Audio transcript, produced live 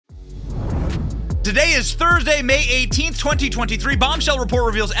Today is Thursday, May 18th, 2023. Bombshell report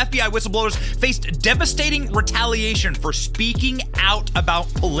reveals FBI whistleblowers faced devastating retaliation for speaking out about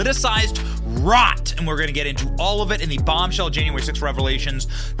politicized rot. And we're going to get into all of it in the Bombshell January 6th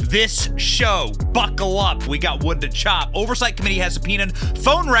revelations. This show, buckle up. We got wood to chop. Oversight Committee has subpoenaed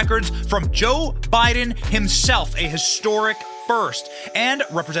phone records from Joe Biden himself, a historic first. And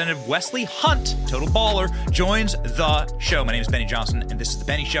Representative Wesley Hunt, total baller, joins the show. My name is Benny Johnson, and this is The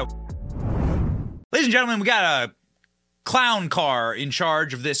Benny Show. Ladies and gentlemen, we got a clown car in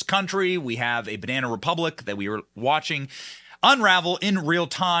charge of this country. We have a banana republic that we were watching unravel in real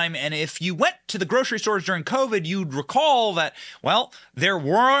time. And if you went to the grocery stores during COVID, you'd recall that, well, there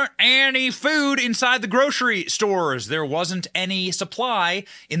weren't any food inside the grocery stores. There wasn't any supply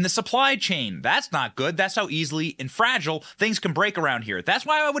in the supply chain. That's not good. That's how easily and fragile things can break around here. That's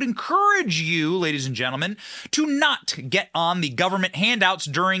why I would encourage you, ladies and gentlemen, to not get on the government handouts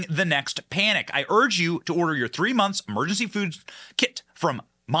during the next panic. I urge you to order your 3 months emergency food kit from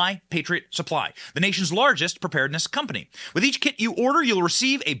My Patriot Supply, the nation's largest preparedness company. With each kit you order, you'll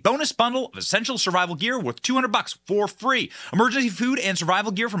receive a bonus bundle of essential survival gear worth $200 for free. Emergency food and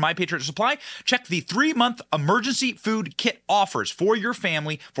survival gear from My Patriot Supply. Check the 3-month emergency food kit offers for your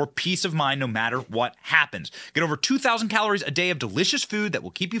family for peace of mind no matter what happens. Get over 2,000 calories a day of delicious food that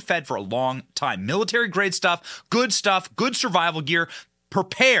will keep you fed for a long time. Military-grade stuff, good survival gear.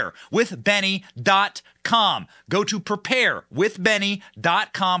 PrepareWithBenny.com. Go to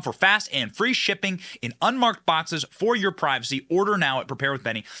PrepareWithBenny.com for fast and free shipping in unmarked boxes for your privacy. Order now at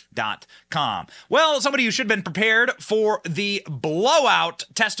PrepareWithBenny.com. Well, somebody who should have been prepared for the blowout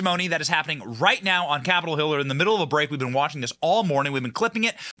testimony that is happening right now on Capitol Hill. We're in the middle of a break. We've been watching this all morning. We've been clipping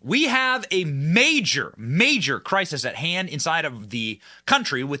it. We have a major crisis at hand inside of the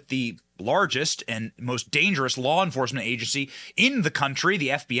country with the largest and most dangerous law enforcement agency in the country, the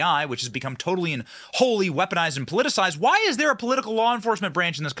FBI, which has become totally and wholly weaponized and politicized. Why is there a political law enforcement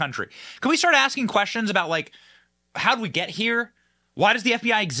branch in this country? Can we start asking questions about, like, how did we get here? Why does the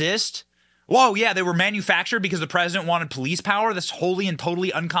FBI exist? Whoa, yeah, they were manufactured because the president wanted police power. That's wholly and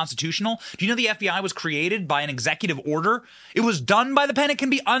totally unconstitutional. Do you know the FBI was created by an executive order? It was done by the pen. It can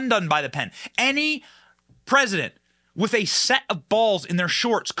be undone by the pen. Any president with a set of balls in their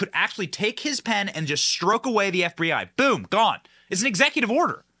shorts could actually take his pen and just stroke away the FBI. Boom, gone. It's an executive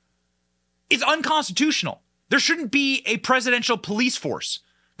order. It's unconstitutional. There shouldn't be a presidential police force.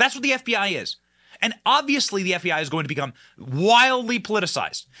 That's what the FBI is. And obviously the FBI is going to become wildly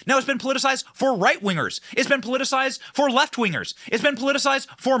politicized. Now, it's been politicized for right-wingers. It's been politicized for left-wingers. It's been politicized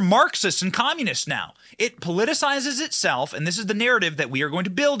for Marxists and communists now. It politicizes itself, and this is the narrative that we are going to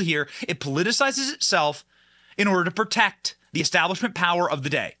build here. It politicizes itself in order to protect the establishment power of the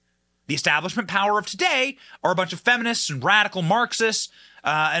day. The establishment power of today are a bunch of feminists and radical Marxists,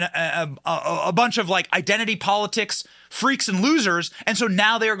 and a bunch of, like, identity politics freaks and losers, and so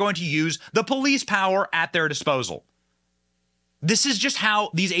now they are going to use the police power at their disposal. This is just how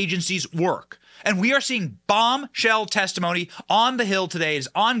these agencies work. And we are seeing bombshell testimony on the Hill today. It is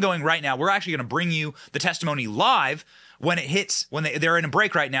ongoing right now. We're actually going to bring you the testimony live when it hits, when they're in a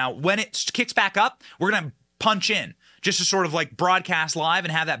break right now. When it kicks back up, we're going to punch in just to sort of like broadcast live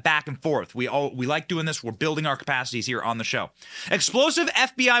and have that back and forth. We like doing this. We're building our capacities here on the show. Explosive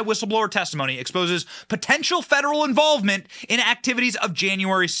FBI whistleblower testimony exposes potential federal involvement in activities of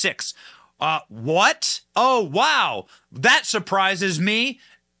January 6th. What? Oh, wow. That surprises me.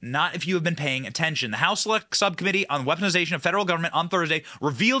 Not if you have been paying attention. The House Select Subcommittee on Weaponization of Federal Government on Thursday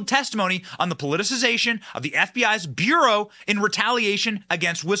revealed testimony on the politicization of the FBI's bureau in retaliation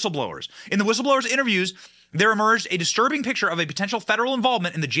against whistleblowers. In the whistleblowers' interviews, there emerged a disturbing picture of a potential federal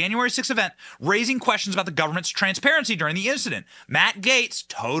involvement in the January 6th event, raising questions about the government's transparency during the incident. Matt Gaetz,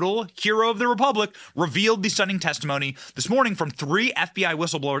 total hero of the Republic, revealed the stunning testimony this morning from 3 FBI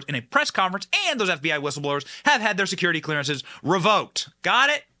whistleblowers in a press conference, and those FBI whistleblowers have had their security clearances revoked. Got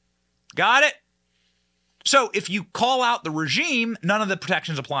it? Got it? So if you call out the regime, none of the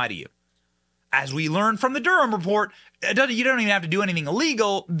protections apply to you. As we learned from the Durham report, you don't even have to do anything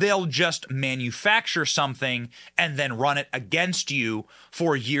illegal. They'll just manufacture something and then run it against you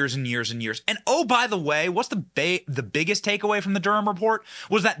for years and years and years. And oh, by the way, what's the biggest takeaway from the Durham report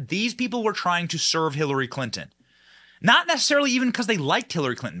was that these people were trying to serve Hillary Clinton. Not necessarily even because they liked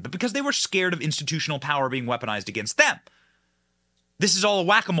Hillary Clinton, but because they were scared of institutional power being weaponized against them. This is all a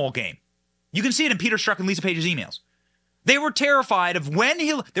whack-a-mole game. You can see it in Peter Strzok and Lisa Page's emails. They were terrified of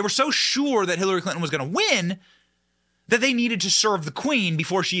they were so sure that Hillary Clinton was going to win that they needed to serve the queen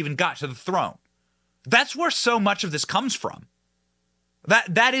before she even got to the throne. That's where so much of this comes from.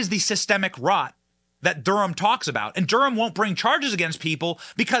 That is the systemic rot that Durham talks about. And Durham won't bring charges against people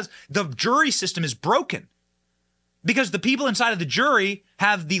because the jury system is broken. Because the people inside of the jury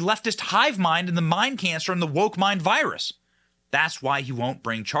have the leftist hive mind and the mind cancer and the woke mind virus. That's why he won't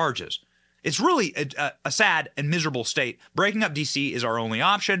bring charges. It's really a sad and miserable state. Breaking up D.C. is our only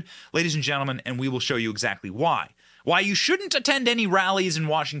option, ladies and gentlemen, and we will show you exactly why. Why you shouldn't attend any rallies in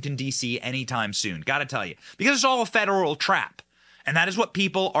Washington, D.C. anytime soon. Got to tell you. Because it's all a federal trap. And that is what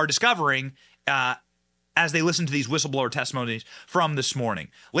people are discovering as they listen to these whistleblower testimonies from this morning.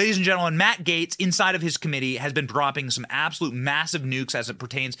 Ladies and gentlemen, Matt Gaetz, inside of his committee, has been dropping some absolute massive nukes as it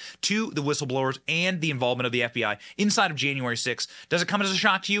pertains to the whistleblowers and the involvement of the FBI inside of January 6th. Does it come as a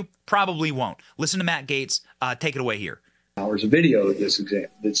shock to you? Probably won't. Listen to Matt Gaetz. Take it away here. Hours of video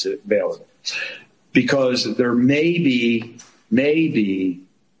that's available. Because there may be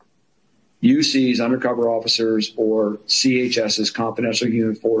UC's undercover officers or CHS's confidential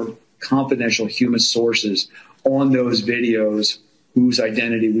human sources on those videos whose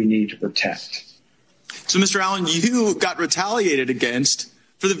identity we need to protect. So, Mr. Allen, you got retaliated against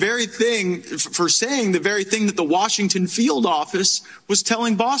for the very thing, for saying the very thing that the Washington field office was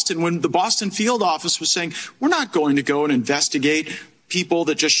telling Boston, when the Boston field office was saying, we're not going to go and investigate people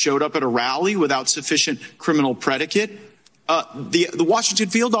that just showed up at a rally without sufficient criminal predicate. The Washington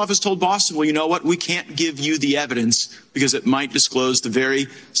field office told Boston, well, you know what? We can't give you the evidence because it might disclose the very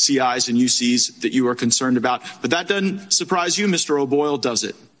CIs and UCs that you are concerned about. But that doesn't surprise you, Mr. O'Boyle, does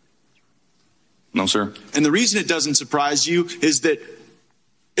it? No, sir. And the reason it doesn't surprise you is that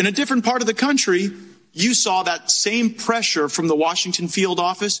in a different part of the country, you saw that same pressure from the Washington field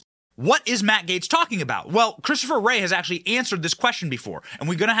office. What is Matt Gaetz talking about? Well, Christopher Wray has actually answered this question before, and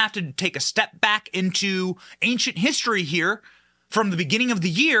we're going to have to take a step back into ancient history here from the beginning of the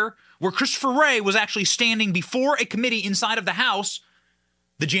year, where Christopher Wray was actually standing before a committee inside of the House,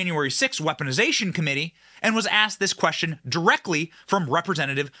 the January 6th Weaponization Committee, and was asked this question directly from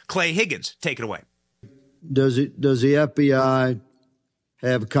Representative Clay Higgins. Take it away. Does the FBI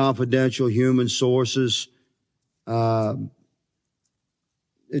have confidential human sources?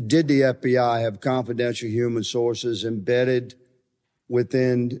 Did the FBI have confidential human sources embedded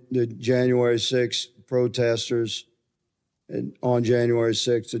within the January 6th protesters on January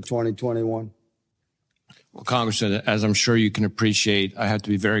 6th of 2021? Well, Congressman, as I'm sure you can appreciate, I have to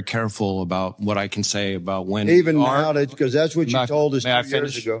be very careful about what I can say about when. Even now, because that's what you told us 2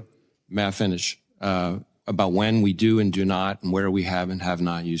 years ago. May I finish? About when we do and do not, and where we have and have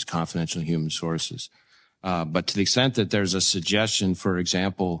not used confidential human sources. But to the extent that there's a suggestion, for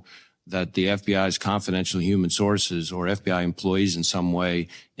example, that the FBI's confidential human sources or FBI employees in some way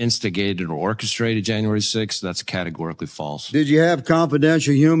instigated or orchestrated January 6th, that's categorically false. Did you have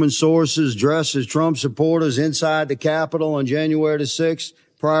confidential human sources dressed as Trump supporters inside the Capitol on January the 6th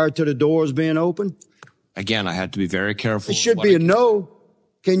prior to the doors being open? Again, I had to be very careful. It should be a no.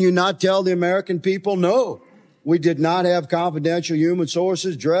 Can you not tell the American people no? We did not have confidential human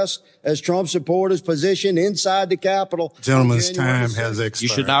sources dressed as Trump supporters positioned inside the Capitol. Gentleman's time has expired. You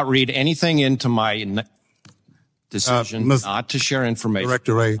should not read anything into my decision not to share information.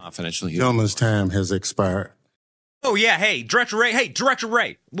 Director Ray, confidential human gentleman's time has expired. Oh, yeah. Hey, Director Ray. Hey, Director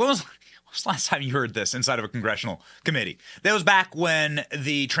Ray. When was the last time you heard this inside of a congressional committee? That was back when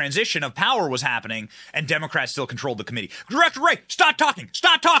the transition of power was happening and Democrats still controlled the committee. Director Ray, stop talking.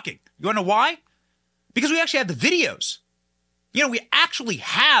 Stop talking. You want to know why? Because we actually have the videos. You know, we actually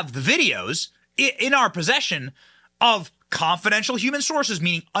have the videos in our possession of confidential human sources,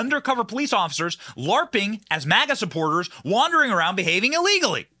 meaning undercover police officers LARPing as MAGA supporters, wandering around behaving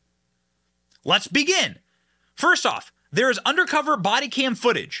illegally. Let's begin. First off, there is undercover body cam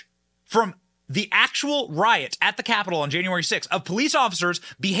footage from the actual riot at the Capitol on January 6th of police officers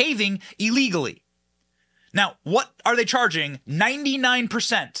behaving illegally. Now, what are they charging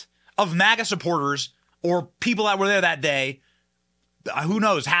 99% of MAGA supporters or people that were there that day? Who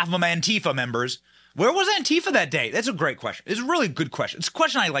knows, half of them Antifa members. Where was Antifa that day? That's a great question. It's a really good question. It's a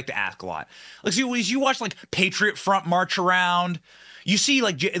question I like to ask a lot. Like, see, you watch like Patriot Front march around, you see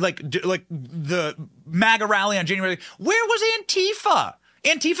like the MAGA rally on January. Where was Antifa?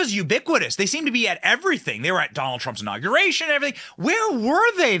 Antifa's ubiquitous. They seem to be at everything. They were at Donald Trump's inauguration and everything. Where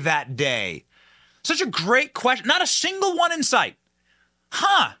were they that day? Such a great question. Not a single one in sight.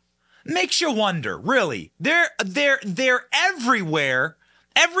 Huh. Makes you wonder, really. They're everywhere.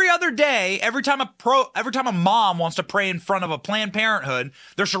 Every other day, every time a mom wants to pray in front of a Planned Parenthood,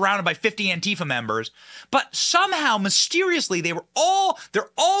 they're surrounded by 50 Antifa members. But somehow, mysteriously, they're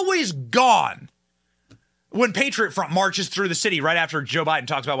always gone when Patriot Front marches through the city right after Joe Biden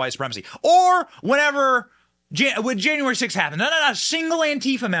talks about white supremacy. Or when January 6th happened. Not a single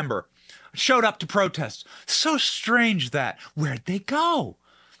Antifa member. showed up to protest. So strange that. Where'd they go?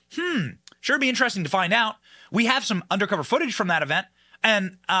 Sure be interesting to find out. We have some undercover footage from that event.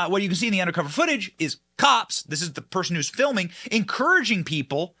 And what you can see in the undercover footage is cops, this is the person who's filming, encouraging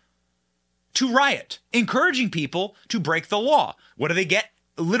people to riot, encouraging people to break the law. What do they get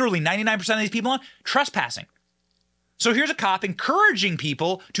literally 99% of these people on? Trespassing. So here's a cop encouraging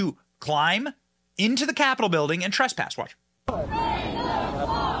people to climb into the Capitol building and trespass. Watch.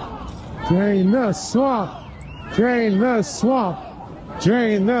 Drain the swamp. Drain the swamp.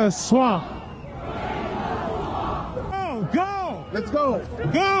 Drain the swamp. Go! Let's go!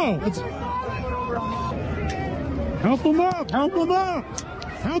 Go! Help him up! Help him up!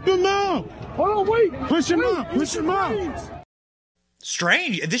 Help him up! Hold on, wait! Push him up! Push him up!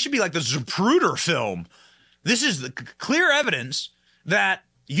 Strange. This should be like the Zapruder film. This is the clear evidence that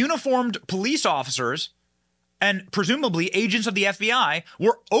uniformed police officers and presumably agents of the FBI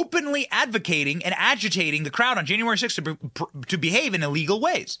were openly advocating and agitating the crowd on January 6th to behave in illegal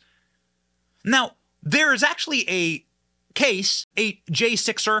ways. Now, there is actually a case, a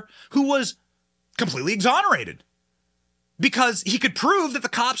J6er who was completely exonerated because he could prove that the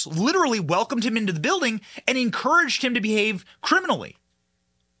cops literally welcomed him into the building and encouraged him to behave criminally.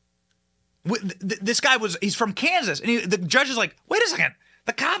 This guy he's from Kansas, and the judge is like, wait a second,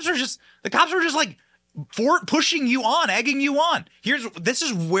 the cops are just like pushing you on, egging you on. This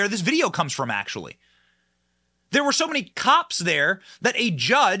is where this video comes from, actually. There were so many cops there that a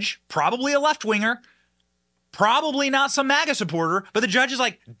judge, probably a left-winger, probably not some MAGA supporter, but the judge is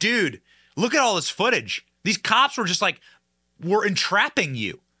like, dude, look at all this footage. These cops were just were entrapping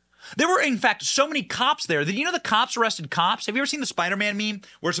you. There were, in fact, so many cops there that, the cops arrested cops? Have you ever seen the Spider-Man meme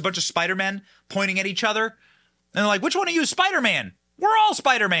where it's a bunch of Spider-Men pointing at each other? And they're like, which one of you is Spider-Man? We're all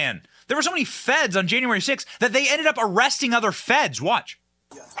Spider-Man. There were so many feds on January 6th that they ended up arresting other feds. Watch.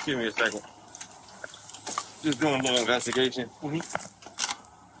 Give me a second. Just doing a little investigation.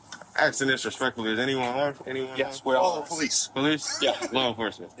 Asking this respectfully, is anyone armed? Anyone? Yes, we're all police. Police? Yeah. Law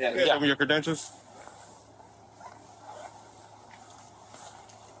enforcement. Yeah. Show me your credentials.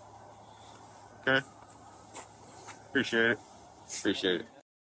 Okay. Appreciate it.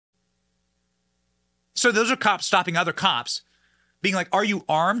 So those are cops stopping other cops, being like, are you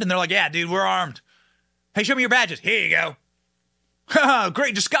armed? And they're like, yeah, dude, we're armed. Hey, show me your badges. Here you go.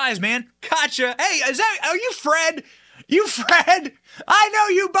 Great disguise, man. Gotcha. Hey, are you Fred? You Fred? I know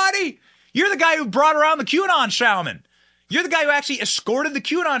you, buddy. You're the guy who brought around the QAnon shaman. You're the guy who actually escorted the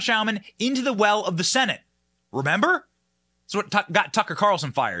QAnon shaman into the well of the Senate. Remember? That's what got Tucker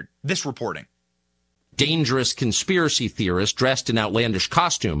Carlson fired. This reporting. Dangerous conspiracy theorist dressed in outlandish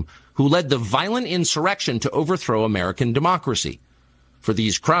costume who led the violent insurrection to overthrow American democracy. For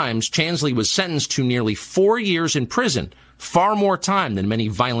these crimes, Chansley was sentenced to nearly 4 years in prison, far more time than many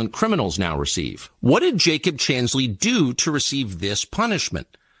violent criminals now receive. What did Jacob Chansley do to receive this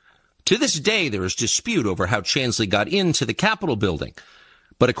punishment? To this day, there is dispute over how Chansley got into the Capitol building.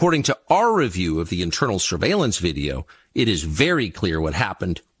 But according to our review of the internal surveillance video, it is very clear what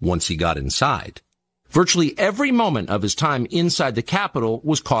happened once he got inside. Virtually every moment of his time inside the Capitol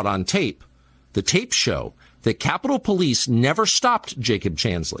was caught on tape. The tapes show that Capitol Police never stopped Jacob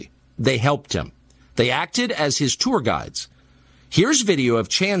Chansley. They helped him. They acted as his tour guides. Here's video of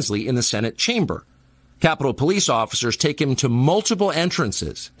Chansley in the Senate chamber. Capitol Police officers take him to multiple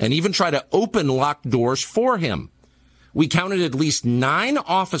entrances and even try to open locked doors for him. We counted at least 9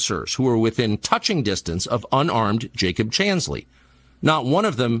 officers who were within touching distance of unarmed Jacob Chansley. Not one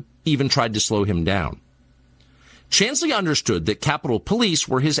of them even tried to slow him down. Chansley understood that Capitol Police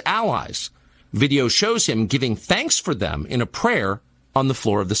were his allies. Video shows him giving thanks for them in a prayer on the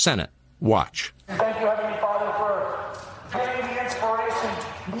floor of the Senate. Watch. Thank you, Heavenly Father, for giving the inspiration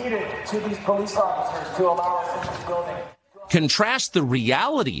needed to these police officers to allow us in this building. Contrast the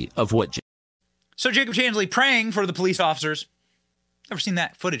reality of what... So Jacob Chansley praying for the police officers. Never seen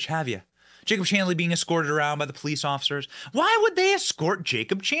that footage, have you? Jacob Chansley being escorted around by the police officers. Why would they escort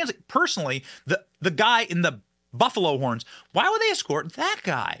Jacob Chansley? Personally, the guy in the buffalo horns, why would they escort that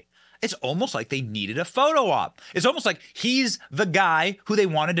guy? It's almost like they needed a photo op. It's almost like he's the guy who they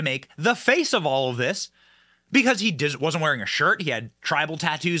wanted to make the face of all of this because he wasn't wearing a shirt. He had tribal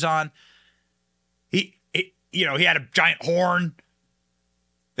tattoos on. He had a giant horn.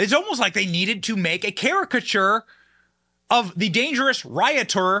 It's almost like they needed to make a caricature of the dangerous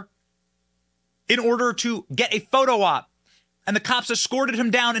rioter in order to get a photo op. And the cops escorted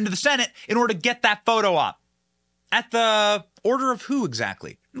him down into the Senate in order to get that photo op. At the order of who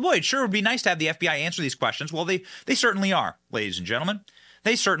exactly? Boy, it sure would be nice to have the FBI answer these questions. Well, they certainly are, ladies and gentlemen.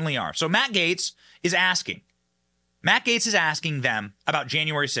 They certainly are. So Matt Gaetz is asking, Matt Gaetz is asking them about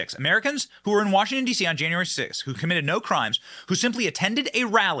January 6th. Americans who were in Washington, D.C. on January 6th, who committed no crimes, who simply attended a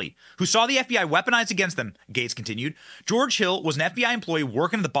rally, who saw the FBI weaponized against them, Gaetz continued. George Hill was an FBI employee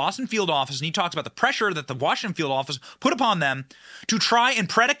working in the Boston field office, and he talks about the pressure that the Washington field office put upon them to try and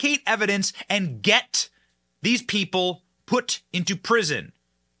predicate evidence and get these people put into prison.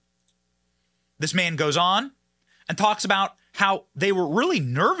 This man goes on and talks about how they were really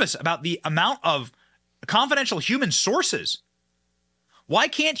nervous about the amount of confidential human sources. Why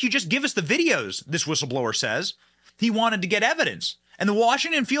can't you just give us the videos? This whistleblower says. He wanted to get evidence. And the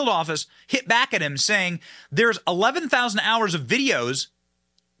Washington field office hit back at him saying there's 11,000 hours of videos,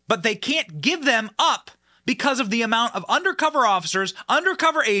 but they can't give them up because of the amount of undercover officers,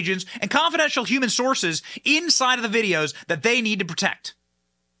 undercover agents, and confidential human sources inside of the videos that they need to protect.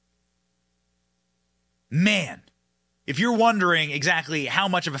 Man. If you're wondering exactly how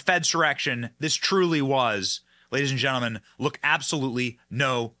much of a Fedsurrection this truly was, ladies and gentlemen, look absolutely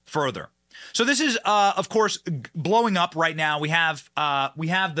no further. So this is, of course, blowing up right now. We have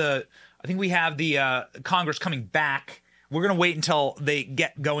the Congress coming back. We're going to wait until they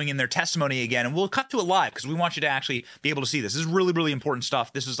get going in their testimony again, and we'll cut to it live because we want you to actually be able to see this. This is really, really important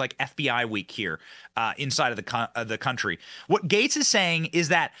stuff. This is like FBI week here inside of the country. What Gaetz is saying is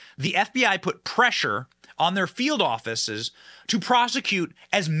that the FBI put pressure on their field offices to prosecute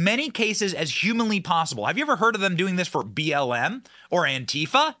as many cases as humanly possible. Have you ever heard of them doing this for BLM or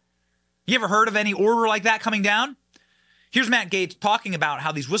Antifa? You ever heard of any order like that coming down? Here's Matt Gaetz talking about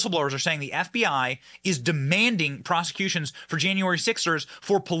how these whistleblowers are saying the FBI is demanding prosecutions for January 6ers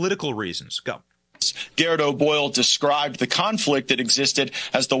for political reasons. Go. Garrett O'Boyle described the conflict that existed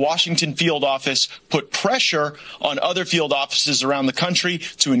as the Washington field office put pressure on other field offices around the country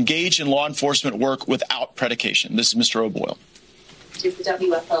to engage in law enforcement work without predication. This is Mr. O'Boyle. Did the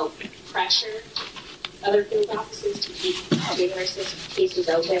WFO pressure other field offices to keep January 6 cases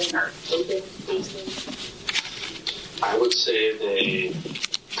open or open cases? I would say they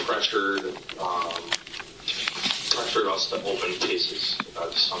pressured us to open cases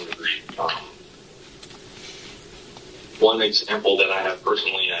to some degree. One example that I have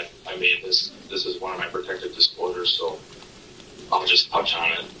personally, I made this is one of my protected disclosures, so I'll just touch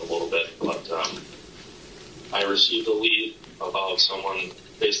on it a little bit. But I received a lead about someone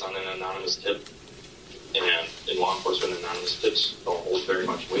based on an anonymous tip, and in law enforcement, anonymous tips don't hold very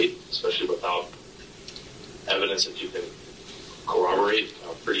much weight, especially without evidence that you can corroborate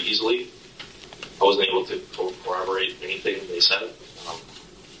pretty easily. I wasn't able to corroborate anything they said,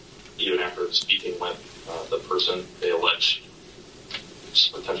 even after speaking with the person they allege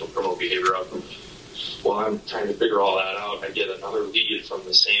potential criminal behavior of. While I'm trying to figure all that out, I get another lead from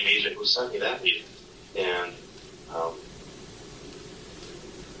the same agent who sent me that lead. And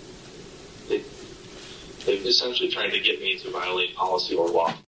they've essentially tried to get me to violate policy or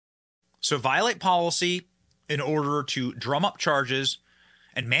law. So violate policy in order to drum up charges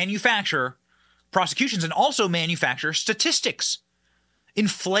and manufacture prosecutions, and also manufacture statistics.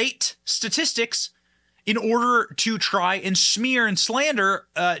 Inflate statistics in order to try and smear and slander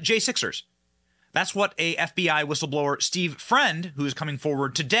J6ers. That's what a FBI whistleblower, Steve Friend, who is coming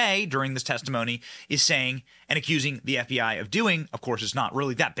forward today during this testimony, is saying and accusing the FBI of doing. Of course, it's not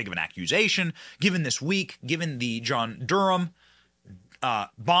really that big of an accusation, given this week, given the John Durham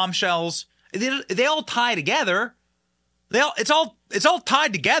bombshells. They all tie together. It's all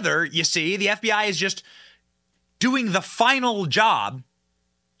tied together, you see. The FBI is just doing the final job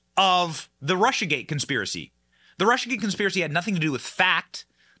of the Russiagate conspiracy. The Russiagate conspiracy had nothing to do with fact,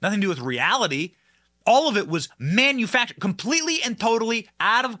 nothing to do with reality. All of it was manufactured, completely and totally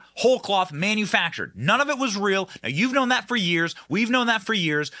out of whole cloth, manufactured. None of it was real. Now, you've known that for years. We've known that for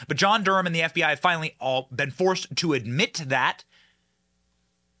years. But John Durham and the FBI have finally all been forced to admit that.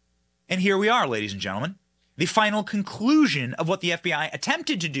 And here we are, ladies and gentlemen. The final conclusion of what the FBI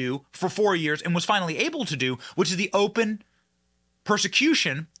attempted to do for 4 years and was finally able to do, which is the open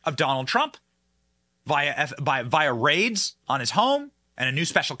persecution of Donald Trump via raids on his home and a new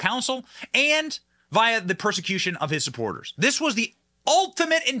special counsel, and via the persecution of his supporters. This was the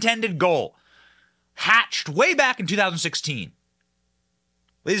ultimate intended goal, hatched way back in 2016.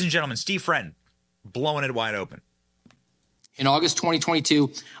 Ladies and gentlemen, Steve Friend, blowing it wide open. In August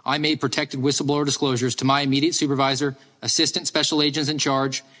 2022, I made protected whistleblower disclosures to my immediate supervisor, assistant special agents in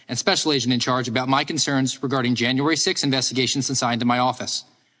charge, and special agent in charge about my concerns regarding January 6 investigations assigned to my office.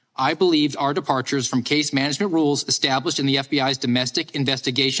 I believed our departures from case management rules established in the FBI's Domestic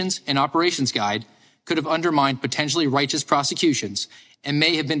Investigations and Operations Guide could have undermined potentially righteous prosecutions and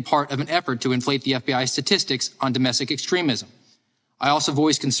may have been part of an effort to inflate the FBI's statistics on domestic extremism. I also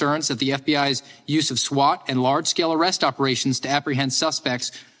voiced concerns that the FBI's use of SWAT and large-scale arrest operations to apprehend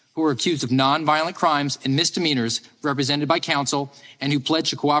suspects who are accused of nonviolent crimes and misdemeanors represented by counsel and who pledged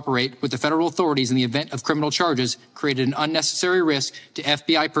to cooperate with the federal authorities in the event of criminal charges created an unnecessary risk to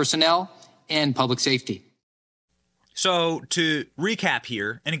FBI personnel and public safety. So to recap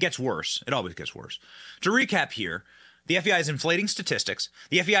here, and it gets worse. It always gets worse. To recap here, the FBI is inflating statistics.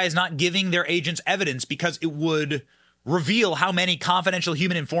 The FBI is not giving their agents evidence because it would reveal how many confidential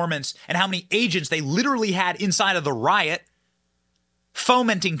human informants and how many agents they literally had inside of the riot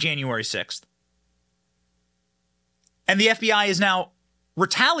fomenting January 6th. And the FBI is now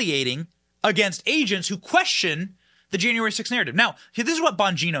retaliating against agents who question the January 6th narrative. Now, this is what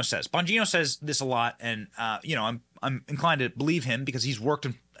Bongino says. Bongino says this a lot, and I'm inclined to believe him because he's worked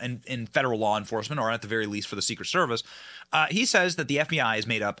in federal law enforcement, or at the very least for the Secret Service. He says that the FBI is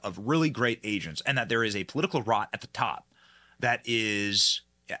made up of really great agents and that there is a political rot at the top that is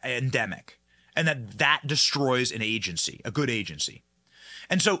endemic, and that destroys an agency, a good agency.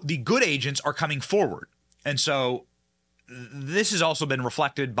 And so the good agents are coming forward. And so this has also been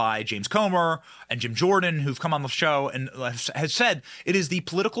reflected by James Comer and Jim Jordan, who've come on the show and has said it is the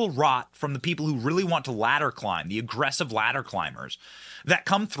political rot from the people who really want to ladder climb, the aggressive ladder climbers that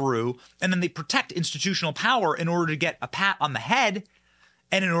come through, and then they protect institutional power in order to get a pat on the head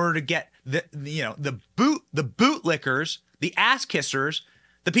and in order to get the bootlickers, the ass kissers,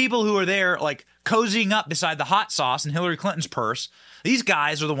 the people who are there like cozying up beside the hot sauce in Hillary Clinton's purse. These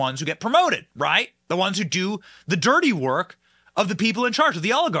guys are the ones who get promoted, right? The ones who do the dirty work of the people in charge of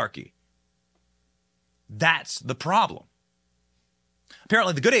the oligarchy. That's the problem.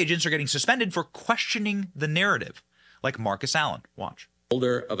 Apparently, the good agents are getting suspended for questioning the narrative, like Marcus Allen. Watch.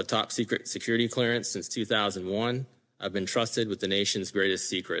 Holder of a top secret security clearance since 2001, I've been trusted with the nation's greatest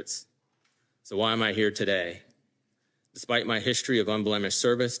secrets. So why am I here today? Despite my history of unblemished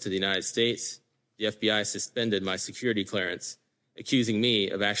service to the United States, the FBI suspended my security clearance, accusing me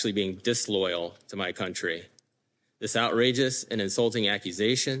of actually being disloyal to my country. This outrageous and insulting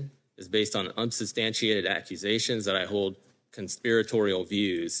accusation is based on unsubstantiated accusations that I hold conspiratorial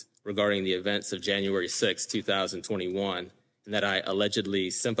views regarding the events of January 6, 2021, and that I allegedly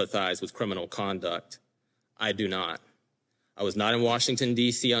sympathize with criminal conduct. I do not. I was not in Washington,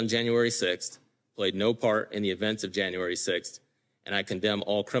 D.C. on January 6th, played no part in the events of January 6th, and I condemn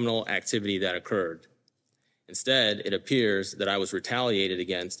all criminal activity that occurred. Instead, it appears that I was retaliated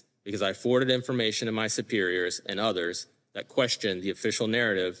against because I forwarded information to my superiors and others that questioned the official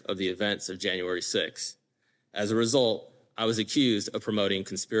narrative of the events of January 6th. As a result, I was accused of promoting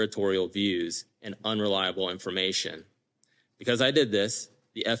conspiratorial views and unreliable information. Because I did this,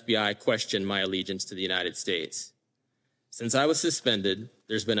 the FBI questioned my allegiance to the United States. Since I was suspended,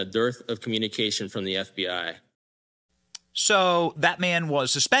 there's been a dearth of communication from the FBI. So that man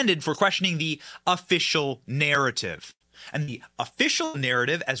was suspended for questioning the official narrative. And the official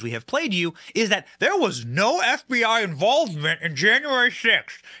narrative, as we have played you, is that there was no FBI involvement in January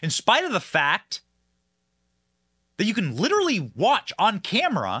 6th, in spite of the fact that you can literally watch on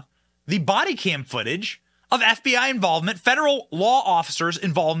camera the body cam footage of FBI involvement, federal law officers'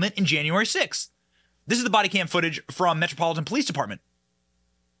 involvement in January 6th. This is the body cam footage from Metropolitan Police Department.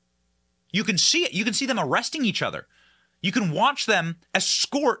 You can see it. You can see them arresting each other. You can watch them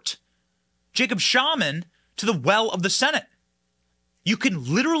escort Jacob Shaman to the well of the Senate. You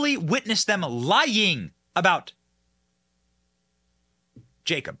can literally witness them lying about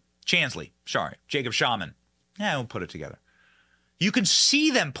Jacob Shaman. Yeah, we'll put it together. You can see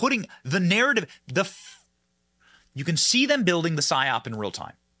them putting the narrative, you can see them building the psyop in real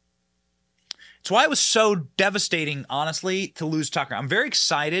time. It's why it was so devastating, honestly, to lose Tucker. I'm very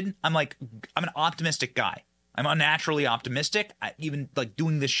excited. I'm an optimistic guy. I'm unnaturally optimistic. Even like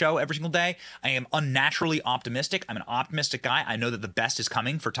doing this show every single day, I am unnaturally optimistic. I'm an optimistic guy. I know that the best is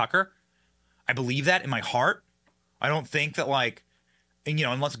coming for Tucker. I believe that in my heart. I don't think that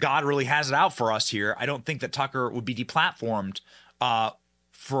unless God really has it out for us here, I don't think that Tucker would be deplatformed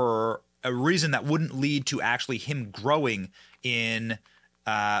for a reason that wouldn't lead to actually him growing in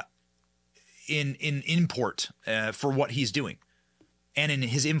import for what he's doing and in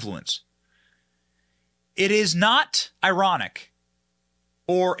his influence. It is not ironic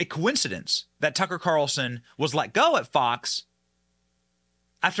or a coincidence that Tucker Carlson was let go at Fox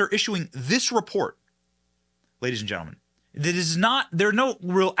after issuing this report. Ladies and gentlemen, there are no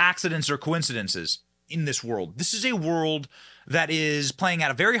real accidents or coincidences in this world. This is a world that is playing at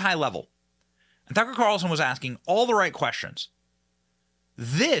a very high level. And Tucker Carlson was asking all the right questions.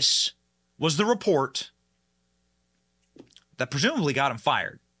 This was the report that presumably got him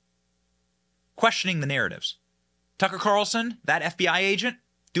fired. Questioning the narratives. Tucker Carlson, that FBI agent,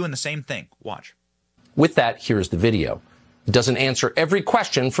 doing the same thing. Watch. With that, here's the video. It doesn't answer every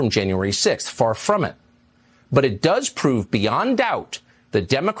question from January 6th, far from it. But it does prove beyond doubt that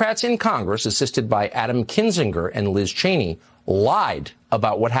Democrats in Congress, assisted by Adam Kinzinger and Liz Cheney, lied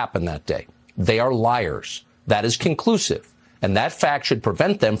about what happened that day. They are liars. That is conclusive. And that fact should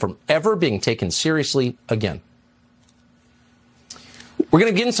prevent them from ever being taken seriously again. We're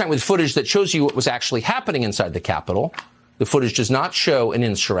going to begin tonight with footage that shows you what was actually happening inside the Capitol. The footage does not show an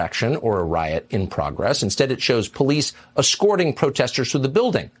insurrection or a riot in progress. Instead, it shows police escorting protesters through the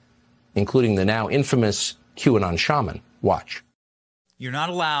building, including the now infamous QAnon shaman. Watch. You're not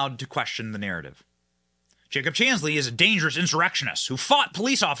allowed to question the narrative. Jacob Chansley is a dangerous insurrectionist who fought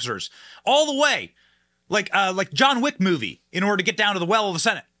police officers all the way, like John Wick movie, in order to get down to the well of the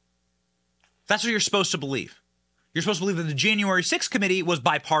Senate. That's what you're supposed to believe. You're supposed to believe that the January 6th committee was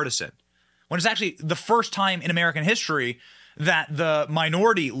bipartisan, when it's actually the first time in American history that the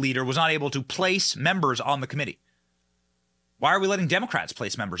minority leader was not able to place members on the committee. Why are we letting Democrats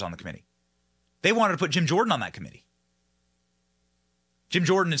place members on the committee? They wanted to put Jim Jordan on that committee. Jim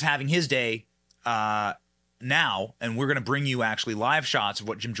Jordan is having his day now, and we're going to bring you actually live shots of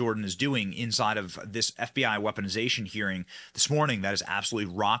what Jim Jordan is doing inside of this FBI weaponization hearing this morning that is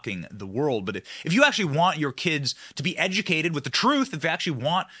absolutely rocking the world. But if you actually want your kids to be educated with the truth, if you actually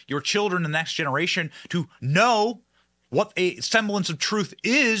want your children, the next generation, to know what a semblance of truth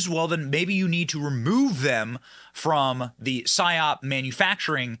is, well, then maybe you need to remove them from the PSYOP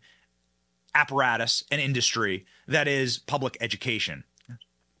manufacturing apparatus and industry that is public education.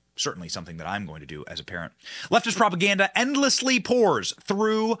 Certainly something that I'm going to do as a parent. Leftist propaganda endlessly pours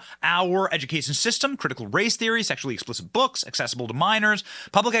through our education system. Critical race theory, sexually explicit books, accessible to minors.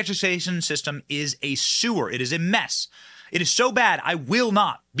 Public education system is a sewer. It is a mess. It is so bad, I will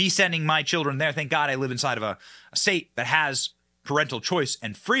not be sending my children there. Thank God I live inside of a state that has parental choice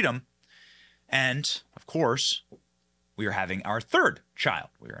and freedom. And, of course, we are having our third child.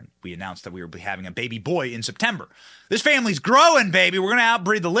 We announced that we will be having a baby boy in September. This family's growing, baby. We're going to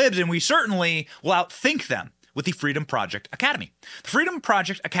outbreed the libs, and we certainly will outthink them with the Freedom Project Academy. The Freedom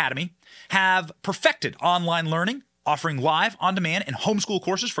Project Academy have perfected online learning, offering live, on-demand, and homeschool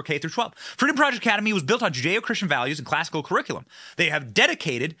courses for K through 12. Freedom Project Academy was built on Judeo-Christian values and classical curriculum. They have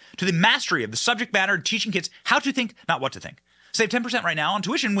dedicated to the mastery of the subject matter, teaching kids how to think, not what to think. Save 10% right now on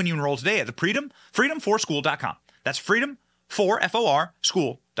tuition when you enroll today at the freedom4school.com. That's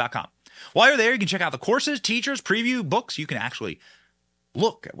freedom4school.com. While you're there, you can check out the courses, teachers, preview, books. You can actually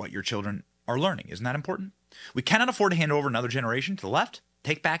look at what your children are learning. Isn't that important? We cannot afford to hand over another generation to the left.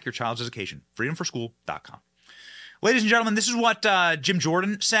 Take back your child's education. freedom4school.com. Ladies and gentlemen, this is what Jim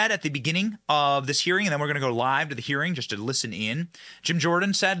Jordan said at the beginning of this hearing, and then we're going to go live to the hearing just to listen in. Jim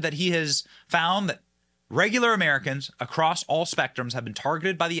Jordan said that he has found that regular Americans across all spectrums have been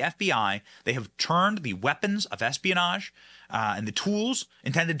targeted by the FBI. They have turned the weapons of espionage and the tools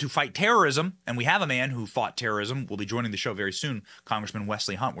intended to fight terrorism. And we have a man who fought terrorism. Will be joining the show very soon, Congressman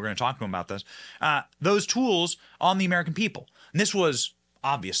Wesley Hunt. We're going to talk to him about this. Those tools on the American people. And this was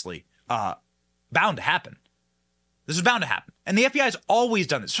obviously bound to happen. This is bound to happen. And the FBI has always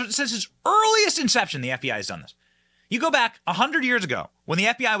done this. Since its earliest inception, the FBI has done this. You go back 100 years ago when the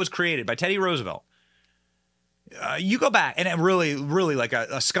FBI was created by Teddy Roosevelt. You go back, and it really like a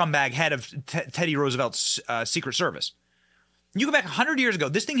scumbag head of Teddy Roosevelt's Secret Service. You go back 100 years ago,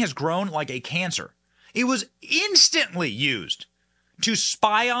 this thing has grown like a cancer. It was instantly used to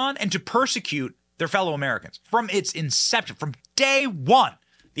spy on and to persecute their fellow Americans. From its inception, from day one,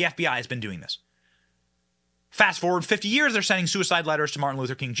 the FBI has been doing this. Fast forward 50 years, they're sending suicide letters to Martin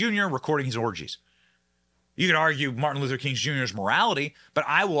Luther King Jr., recording his orgies. You could argue Martin Luther King Jr.'s morality, but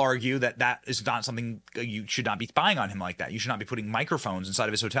I will argue that that is not something you should not be spying on him like that. You should not be putting microphones inside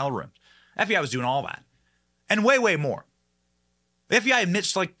of his hotel room. FBI was doing all that. And way, way more. The FBI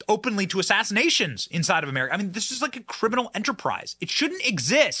admits openly to assassinations inside of America. I mean, this is like a criminal enterprise. It shouldn't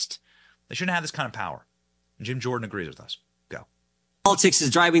exist. They shouldn't have this kind of power. And Jim Jordan agrees with us. Go. Politics is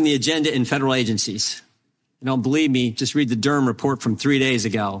driving the agenda in federal agencies. You don't believe me? Just read the Durham report from 3 days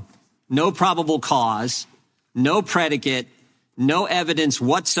ago. No probable cause. No predicate, no evidence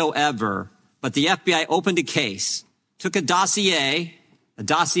whatsoever, but the FBI opened a case, took a dossier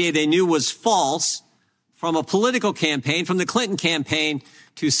they knew was false, from a political campaign, from the Clinton campaign,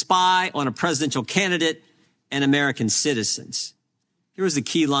 to spy on a presidential candidate and American citizens. Here was the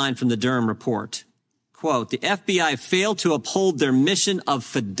key line from the Durham report. Quote, the FBI failed to uphold their mission of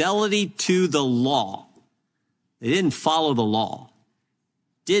fidelity to the law. They didn't follow the law.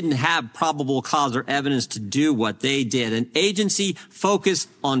 Didn't have probable cause or evidence to do what they did. An agency focused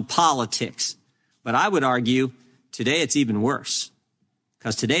on politics. But I would argue Today, it's even worse,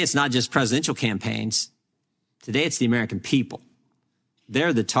 because today it's not just presidential campaigns. Today, it's the American people.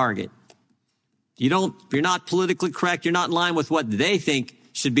 They're the target. You're not politically correct. You're not in line with what they think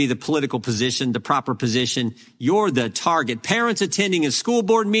should be the political position, the proper position. You're the target. Parents attending a school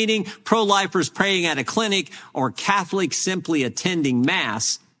board meeting, pro-lifers praying at a clinic, or Catholics simply attending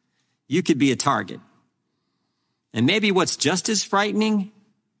mass, you could be a target. And maybe what's just as frightening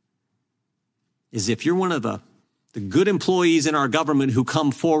is if you're one of the good employees in our government who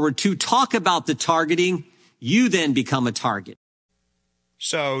come forward to talk about the targeting, you then become a target.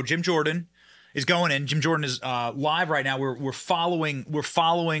 So Jim Jordan is going in. Jim Jordan is live right now. We're following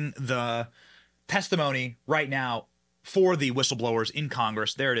the testimony right now for the whistleblowers in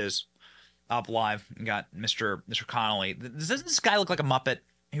Congress. There it is, up live. You got Mr. Connolly. Doesn't this guy look like a Muppet?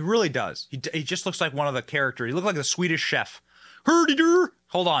 He really does. He just looks like one of the characters. He looks like the Swedish chef. Hurdy-dur.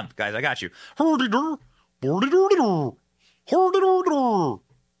 Hold on, guys. I got you. Hurdy-dur. Bordy-dur-dur. Hurdy-dur-dur.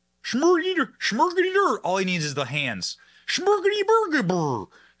 Schmurgity-dur. All he needs is the hands. Schmurgity-burger-burr.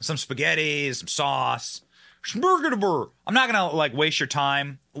 Some spaghetti, some sauce. Schmurgity-burr. I'm not going to waste your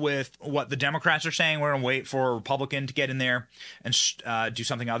time with what the Democrats are saying. We're going to wait for a Republican to get in there and do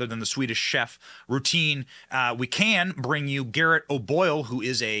something other than the Swedish chef routine. We can bring you Garrett O'Boyle, who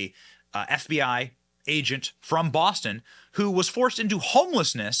is a FBI agent from Boston who was forced into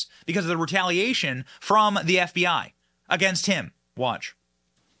homelessness because of the retaliation from the FBI against him. Watch.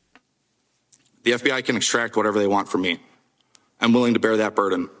 The FBI can extract whatever they want from me. I'm willing to bear that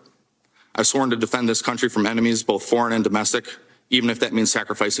burden. I've sworn to defend this country from enemies, both foreign and domestic, even if that means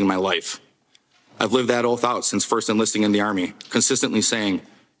sacrificing my life. I've lived that oath out since first enlisting in the Army, consistently saying,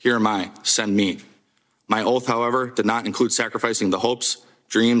 "Here am I, send me." My oath, however, did not include sacrificing the hopes,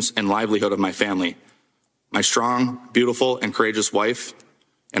 dreams, and livelihood of my family, my strong, beautiful, and courageous wife,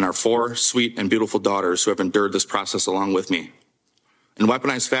 and our 4 sweet and beautiful daughters who have endured this process along with me. In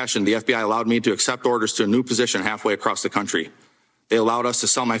weaponized fashion, the FBI allowed me to accept orders to a new position halfway across the country. They allowed us to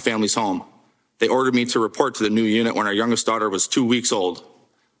sell my family's home. They ordered me to report to the new unit when our youngest daughter was 2 weeks old.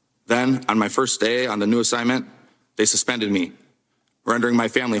 Then, on my first day on the new assignment, they suspended me, rendering my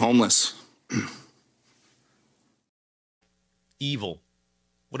family homeless. Evil.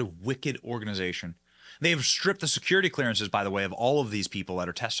 What a wicked organization. They have stripped the security clearances, by the way, of all of these people that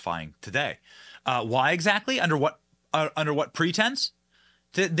are testifying today. Why exactly? Under what pretense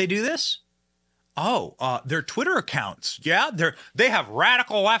did they do this? Oh, their Twitter accounts. Yeah, they have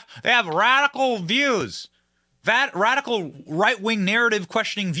radical left. They have radical views, radical right-wing narrative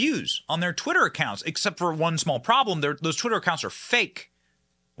questioning views on their Twitter accounts. Except for one small problem: those Twitter accounts are fake.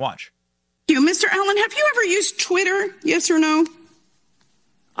 Watch. Mr. Allen, have you ever used Twitter? Yes or no?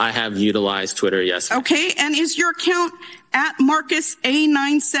 I have utilized Twitter, yes. Okay, and is your account at Marcus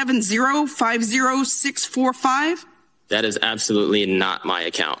A970-50645? That is absolutely not my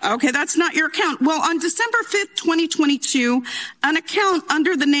account. Okay, that's not your account. Well, on December 5th, 2022, an account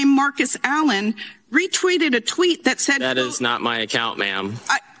under the name Marcus Allen retweeted a tweet that said... That is not my account, ma'am.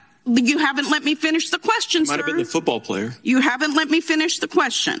 You haven't let me finish the question, sir. Might have been the football player. You haven't let me finish the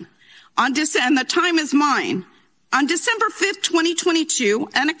question. And the time is mine. On December 5th, 2022,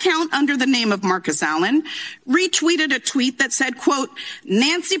 an account under the name of Marcus Allen retweeted a tweet that said, quote,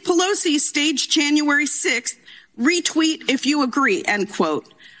 "Nancy Pelosi staged January 6th. Retweet if you agree," end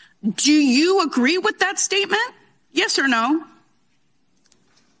quote. Do you agree with that statement? Yes or no?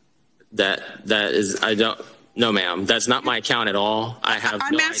 That is, I don't, no, ma'am. That's not my account at all.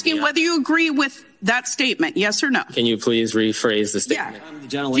 I'm asking whether you agree with that statement, yes or no? Can you please rephrase the statement?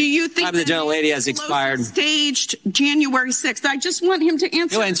 Yeah. Do you think the gentlelady has expired? Staged January 6th. I just want him to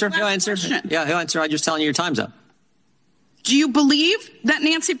answer. He'll answer. Yeah, he'll answer. I'm just telling you your time's up. Do you believe that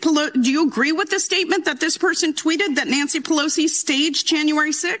Nancy Pelosi, do you agree with the statement that this person tweeted that Nancy Pelosi staged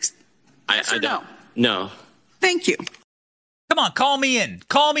January 6th? I don't. No. Thank you. Come on, call me in.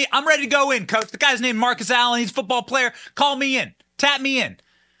 Call me. I'm ready to go in, coach. The guy's named Marcus Allen. He's a football player. Call me in. Tap me in.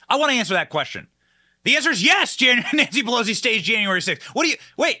 I want to answer that question. The answer is yes, Nancy Pelosi staged January 6th.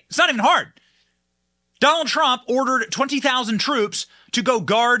 Wait, it's not even hard. Donald Trump ordered 20,000 troops to go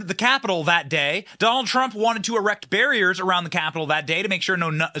guard the Capitol that day. Donald Trump wanted to erect barriers around the Capitol that day to make sure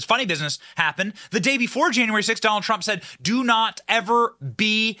no funny business happened. The day before January 6th, Donald Trump said, "Do not ever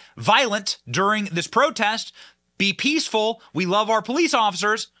be violent during this protest. Be peaceful. We love our police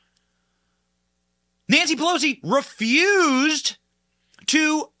officers." Nancy Pelosi refused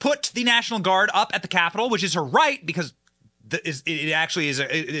to put the National Guard up at the Capitol, which is her right because it actually is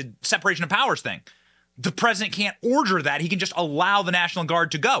a separation of powers thing. The president can't order that. He can just allow the National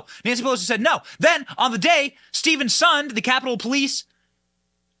Guard to go. Nancy Pelosi said no. Then, on the day, Stephen Sund, the Capitol Police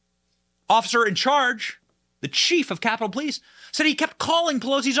officer in charge, the chief of Capitol Police, said he kept calling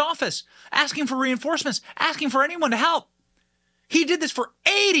Pelosi's office, asking for reinforcements, asking for anyone to help. He did this for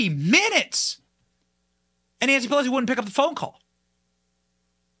 80 minutes. And Nancy Pelosi wouldn't pick up the phone call.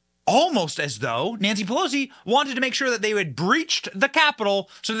 Almost as though Nancy Pelosi wanted to make sure that they had breached the Capitol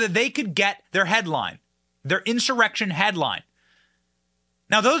so that they could get their headline, their insurrection headline.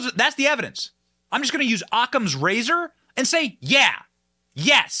 Now, that's the evidence. I'm just going to use Occam's razor and say,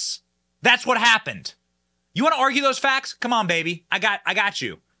 yes, that's what happened. You want to argue those facts? Come on, baby. I got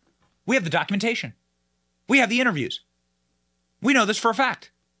you. We have the documentation. We have the interviews. We know this for a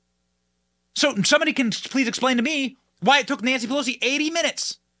fact. So somebody can please explain to me why it took Nancy Pelosi 80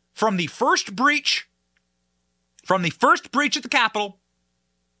 minutes from the first breach at the Capitol,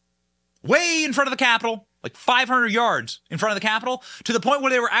 way in front of the Capitol, like 500 yards in front of the Capitol, to the point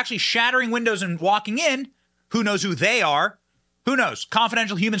where they were actually shattering windows and walking in. Who knows who they are? Who knows?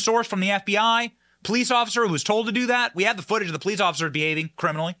 Confidential human source from the FBI, police officer who was told to do that. We have the footage of the police officer behaving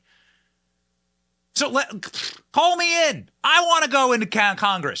criminally. So call me in. I want to go into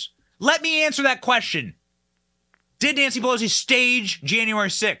Congress. Let me answer that question. Did Nancy Pelosi stage January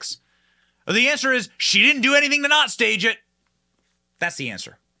 6th? Well, the answer is she didn't do anything to not stage it. That's the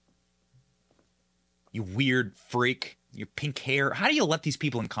answer. You weird freak. Your pink hair. How do you let these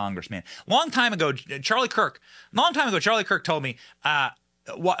people in Congress, man? Long time ago, Charlie Kirk told me,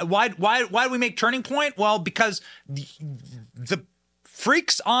 why do we make Turning Point? Well, because the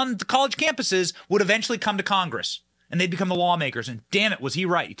freaks on the college campuses would eventually come to Congress and they'd become the lawmakers. And damn it, was he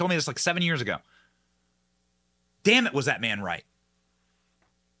right. He told me this like 7 years ago. Damn it, was that man right.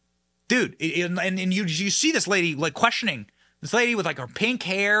 Dude, and you see this lady like questioning, this lady with like her pink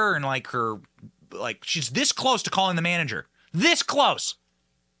hair and like her, like she's this close to calling the manager. This close.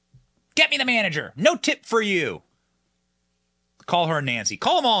 Get me the manager. No tip for you. Call her Nancy.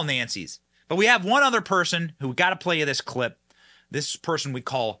 Call them all Nancys. But we have one other person who got to play you this clip. This person we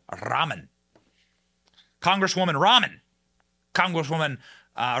call Ramen. Congresswoman Ramen. Congresswoman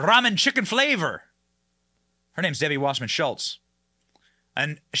Ramen Chicken Flavor. Her name's Debbie Wasserman Schultz.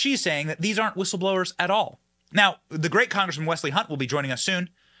 And she's saying that these aren't whistleblowers at all. Now, the great Congressman Wesley Hunt will be joining us soon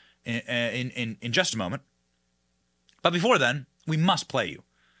in just a moment. But before then, we must play you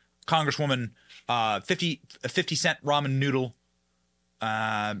Congresswoman 50-cent ramen noodle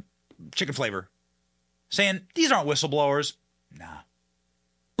chicken flavor saying these aren't whistleblowers. Nah.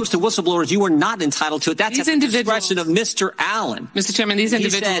 To whistleblowers, you are not entitled to it. That's at the discretion of Mr. Allen. Mr. Chairman, these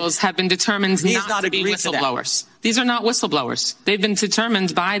individuals have been determined not to be whistleblowers. These are not whistleblowers. They've been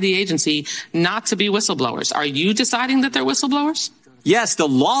determined by the agency not to be whistleblowers. Are you deciding that they're whistleblowers? Yes, the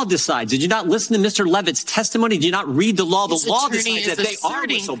law decides. Did you not listen to Mr. Levitt's testimony? Did you not read the law? The law decides that they are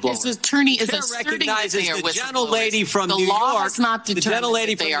whistleblowers. His attorney is asserting that they are whistleblowers. The gentlelady from New York, the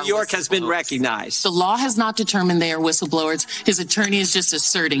gentlelady from New York has been recognized. The law has not determined they are whistleblowers. His attorney is just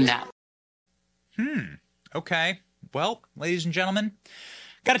asserting that. Okay. Well, ladies and gentlemen,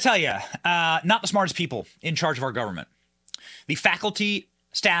 got to tell you, not the smartest people in charge of our government. The faculty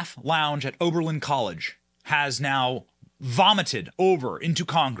staff lounge at Oberlin College has now vomited over into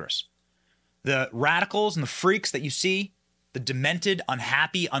Congress. The radicals and the freaks that you see, the demented,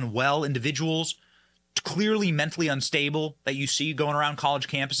 unhappy, unwell individuals, clearly mentally unstable that you see going around college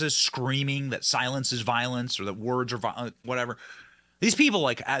campuses screaming that silence is violence or that words are whatever. These people,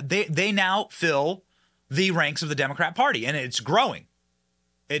 like they now fill the ranks of the Democrat Party, and it's growing.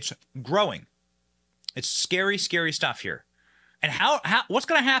 It's growing. It's scary, scary stuff here. And what's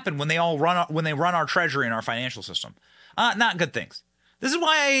going to happen when they run our treasury and our financial system? Not good things. This is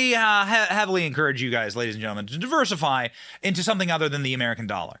why I heavily encourage you guys, ladies and gentlemen, to diversify into something other than the American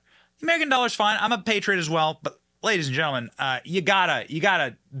dollar. The American dollar's fine. I'm a patriot as well, but ladies and gentlemen, you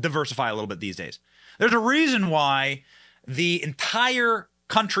gotta diversify a little bit these days. There's a reason why the entire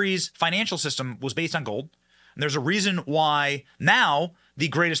country's financial system was based on gold. And there's a reason why now the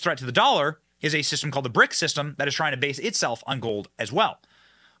greatest threat to the dollar is a system called the BRIC system that is trying to base itself on gold as well.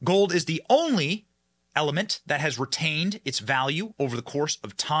 Gold is the only element that has retained its value over the course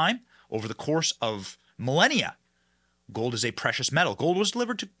of time, over the course of millennia. Gold is a precious metal. Gold was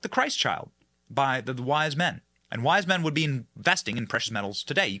delivered to the Christ child by the wise men. And wise men would be investing in precious metals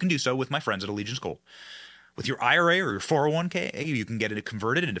today. You can do so with my friends at Allegiance Gold. With your IRA or your 401k, you can get it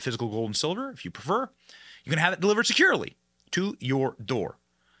converted into physical gold and silver if you prefer. You can have it delivered securely to your door.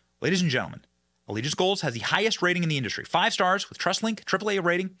 Ladies and gentlemen, Allegiance Gold has the highest rating in the industry. 5 stars with TrustLink, AAA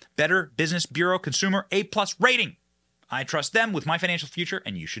rating, Better Business Bureau Consumer A+ rating. I trust them with my financial future,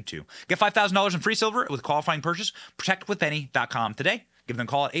 and you should too. Get $5,000 in free silver with a qualifying purchase. ProtectWithBenny.com today. Give them a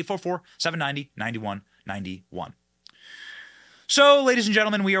call at 844-790-9191. So, ladies and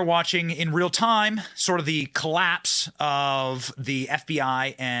gentlemen, we are watching in real time sort of the collapse of the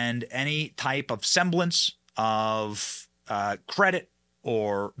FBI and any type of semblance of credit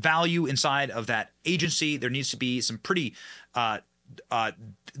or value inside of that agency. There needs to be some pretty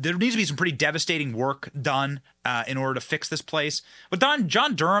devastating work done in order to fix this place. What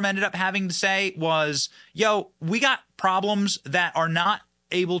John Durham ended up having to say was, we got problems that are not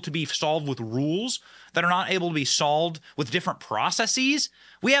able to be solved with rules, that are not able to be solved with different processes.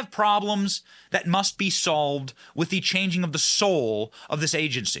 We have problems that must be solved with the changing of the soul of this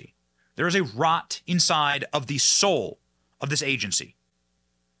agency. There is a rot inside of the soul of this agency.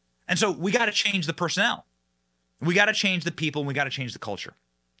 And so we got to change the personnel. We got to change the people, and we got to change the culture.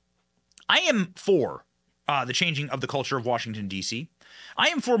 I am for the changing of the culture of Washington, D.C. I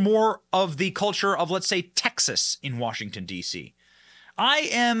am for more of the culture of, let's say, Texas in Washington, D.C. I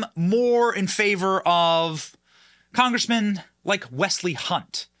am more in favor of congressmen like Wesley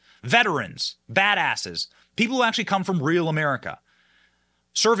Hunt, veterans, badasses, people who actually come from real America,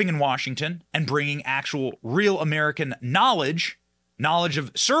 serving in Washington and bringing actual real American knowledge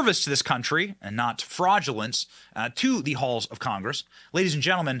of service to this country and not fraudulence to the halls of Congress. Ladies and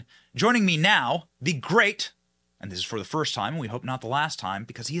gentlemen, joining me now, the great, and this is for the first time, and we hope not the last time,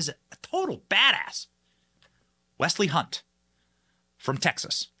 because he is a total badass, Wesley Hunt from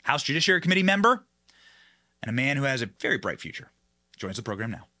Texas, House Judiciary Committee member, and a man who has a very bright future. Joins the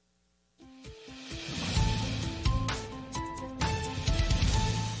program now.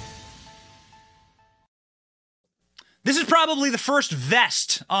 This is probably the first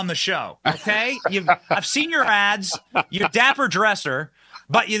vest on the show, okay? I've seen your ads, you're a dapper dresser,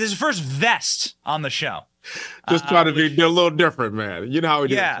 but this is the first vest on the show. Just trying to be a little different, man. You know how we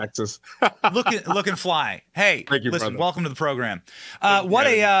do in Texas. looking fly. Hey, thank you, listen, brother. Welcome to the program. What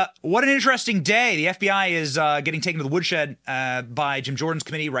an interesting day. The FBI is getting taken to the woodshed by Jim Jordan's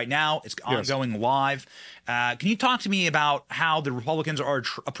committee right now. It's ongoing live. Can you talk to me about how the Republicans are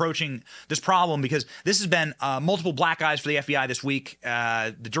approaching this problem? Because this has been multiple black eyes for the FBI this week.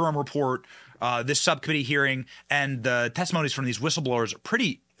 The Durham report, this subcommittee hearing, and the testimonies from these whistleblowers are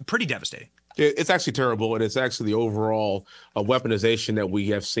pretty devastating. It's actually terrible, and it's actually the overall weaponization that we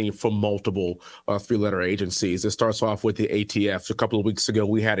have seen from multiple three-letter agencies. It starts off with the ATF. A couple of weeks ago,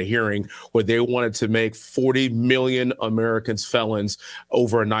 we had a hearing where they wanted to make 40 million Americans felons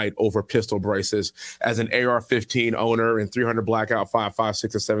overnight over pistol braces. As an AR-15 owner and 300 Blackout 5.56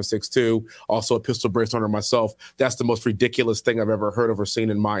 and 7.62, also a pistol brace owner myself, that's the most ridiculous thing I've ever heard of or seen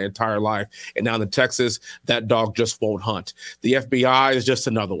in my entire life. And now in Texas, that dog just won't hunt. The FBI is just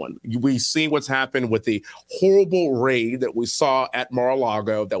another one. We see what's happened with the horrible raid that we saw at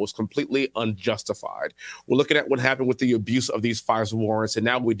Mar-a-Lago that was completely unjustified. We're looking at what happened with the abuse of these FISA warrants, and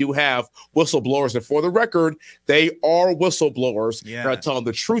now we do have whistleblowers. And for the record, they are whistleblowers that are telling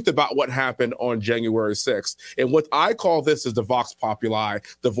the truth about what happened on January 6th. And what I call this is the Vox Populi,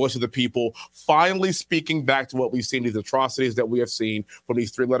 the voice of the people, finally speaking back to what we've seen, these atrocities that we have seen from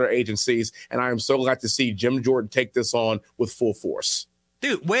these three-letter agencies. And I am so glad to see Jim Jordan take this on with full force.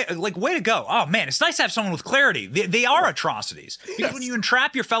 Dude, way to go. Oh, man, it's nice to have someone with clarity. They are atrocities. Because when you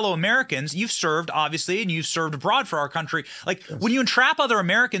entrap your fellow Americans, you've served, obviously, and you've served abroad for our country. When you entrap other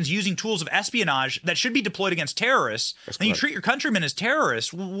Americans using tools of espionage that should be deployed against terrorists, and you treat your countrymen as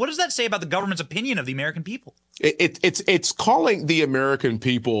terrorists, what does that say about the government's opinion of the American people? It's calling the American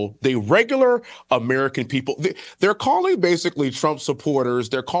people, the regular American people, they're calling basically Trump supporters,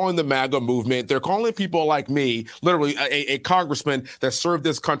 they're calling the MAGA movement, they're calling people like me, literally a congressman that served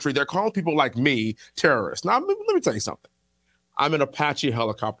this country, they're calling people like me terrorists. Now, let me tell you something. I'm an Apache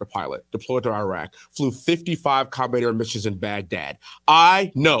helicopter pilot deployed to Iraq, flew 55 combat air missions in Baghdad.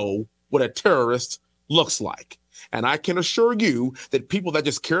 I know what a terrorist looks like. And I can assure you that people that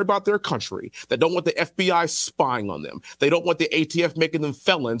just care about their country, that don't want the FBI spying on them, they don't want the ATF making them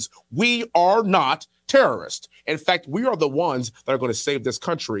felons, we are not terrorists. In fact, we are the ones that are going to save this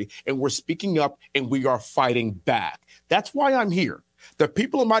country, and we're speaking up and we are fighting back. That's why I'm here. The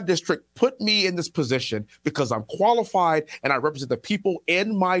people in my district put me in this position because I'm qualified and I represent the people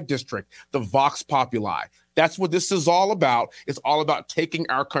in my district, the Vox Populi. That's what this is all about. It's all about taking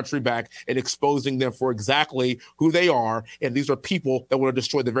our country back and exposing them for exactly who they are. And these are people that want to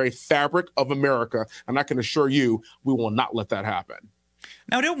destroy the very fabric of America. And I can assure you, we will not let that happen.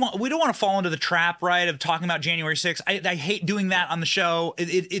 Now, we don't want to fall into the trap, right, of talking about January 6th. I hate doing that on the show.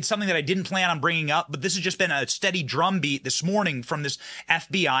 It's something that I didn't plan on bringing up, but this has just been a steady drumbeat this morning from this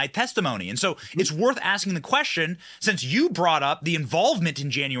FBI testimony. And so it's worth asking the question, since you brought up the involvement in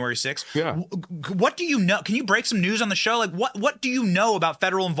January 6th, what do you know? Can you break some news on the show? Like, what do you know about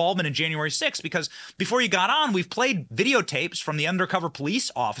federal involvement in January 6th? Because before you got on, we've played videotapes from the undercover police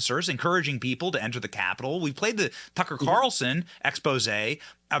officers encouraging people to enter the Capitol. We played the Tucker Carlson expose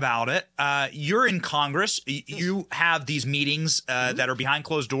about it. You're in Congress. You have these meetings that are behind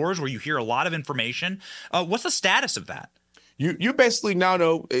closed doors where you hear a lot of information. What's the status of that? You basically now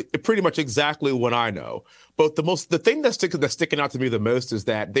know pretty much exactly what I know. But the thing that's sticking out to me the most is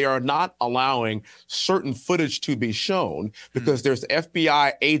that they are not allowing certain footage to be shown because there's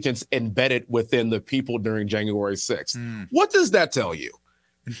FBI agents embedded within the people during January 6th. What does that tell you?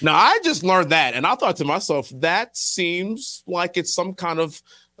 Now, I just learned that, and I thought to myself, that seems like it's some kind of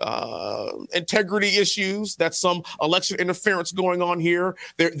integrity issues, that's some election interference going on here.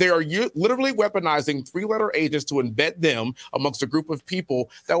 They are literally weaponizing three-letter agents to embed them amongst a group of people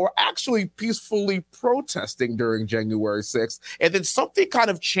that were actually peacefully protesting during January 6th. And then something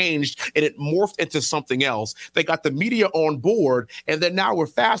kind of changed and it morphed into something else. They got the media on board, and then now we're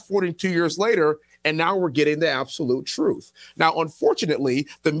fast-forwarding 2 years later, and now we're getting the absolute truth. Now, unfortunately,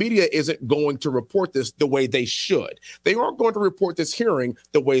 the media isn't going to report this the way they should. They aren't going to report this hearing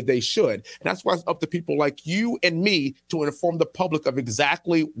the way they should. And that's why it's up to people like you and me to inform the public of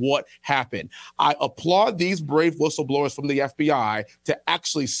exactly what happened. I applaud these brave whistleblowers from the FBI to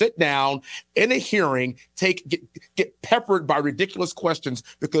actually sit down in a hearing, get peppered by ridiculous questions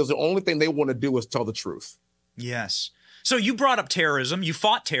because the only thing they want to do is tell the truth. Yes. So you brought up terrorism. You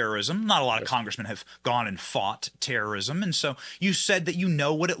fought terrorism. Not a lot of congressmen have gone and fought terrorism. And so you said that you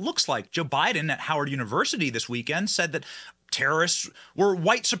know what it looks like. Joe Biden at Howard University this weekend said that terrorists were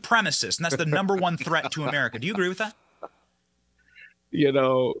white supremacists, and that's the number one threat to America. Do you agree with that? You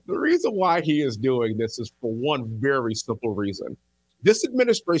know, the reason why he is doing this is for one very simple reason. This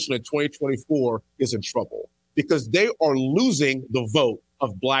administration in 2024 is in trouble because they are losing the vote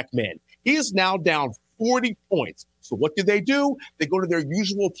of black men. He is now down 40 points. So what do? They go to their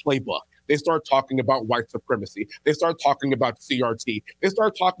usual playbook. They start talking about white supremacy. They start talking about CRT. They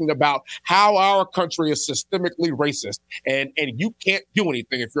start talking about how our country is systemically racist and you can't do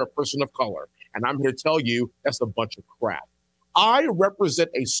anything if you're a person of color. And I'm here to tell you that's a bunch of crap. I represent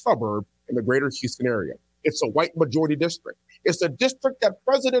a suburb in the greater Houston area. It's a white majority district. It's a district that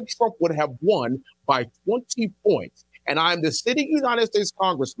President Trump would have won by 20 points. And I'm the sitting United States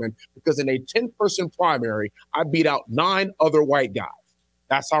congressman because in a 10-person primary, I beat out 9 other white guys.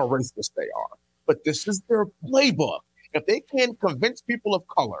 That's how racist they are. But this is their playbook. If they can convince people of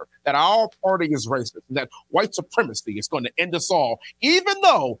color that our party is racist and that white supremacy is going to end us all, even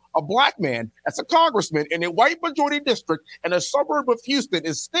though a black man that's a congressman in a white majority district in a suburb of Houston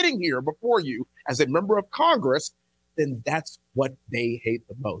is sitting here before you as a member of Congress, then that's what they hate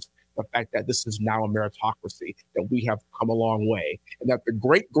the most. The fact that this is now a meritocracy, that we have come a long way, and that the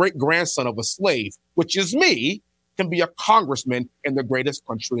great-great-grandson of a slave, which is me, can be a congressman in the greatest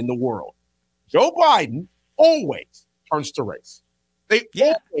country in the world. Joe Biden always turns to race. They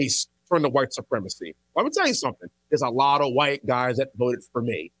always turn to white supremacy. Let me tell you something. There's a lot of white guys that voted for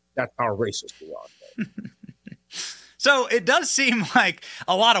me. That's how racist we are. So it does seem like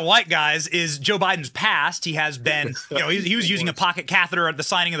a lot of white guys is Joe Biden's past. He has been, he was using a pocket catheter at the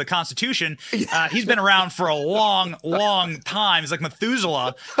signing of the Constitution. He's been around for a long, long time. He's like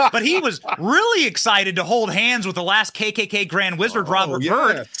Methuselah. But he was really excited to hold hands with the last KKK Grand Wizard, Robert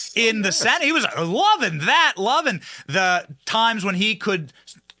Byrd, in the Senate. He was loving the times when he could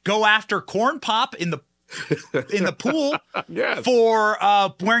go after Corn Pop in the pool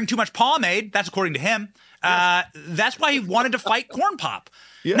for wearing too much pomade. That's according to him. That's why he wanted to fight Corn Pop.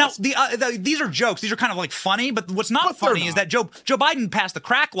 Yes. Now, these are jokes. These are kind of like funny, but what's not funny is that Joe Biden passed the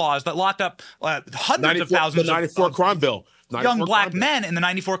crack laws that locked up hundreds of thousands the 94 crime bill. Young black men in the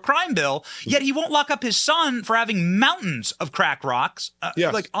 94 crime bill, yet he won't lock up his son for having mountains of crack rocks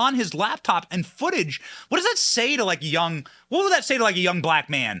like on his laptop and footage. What does that say to what would that say to like a young black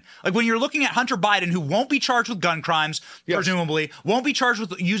man? Like when you're looking at Hunter Biden, who won't be charged with gun crimes, presumably, won't be charged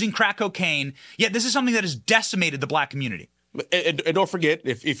with using crack cocaine, yet this is something that has decimated the black community. And don't forget,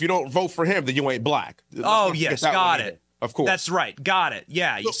 if you don't vote for him, then you ain't black. Oh, yes, got it. Of course. That's right. Got it.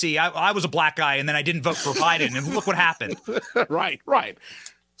 Yeah. You see, I was a black guy and then I didn't vote for Biden and look what happened. Right.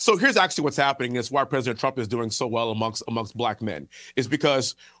 So here's actually what's happening is why President Trump is doing so well amongst black men is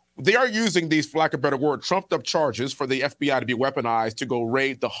because they are using these, for lack of a better word, trumped up charges for the FBI to be weaponized to go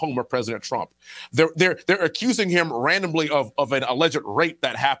raid the home of President Trump. They're accusing him randomly of an alleged rape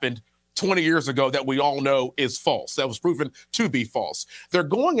that happened 20 years ago that we all know is false. That was proven to be false. They're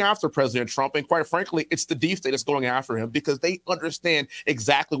going after President Trump, and quite frankly, it's the deep state that's going after him because they understand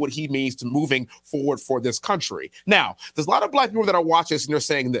exactly what he means to moving forward for this country. Now, there's a lot of black people that are watching this, and they're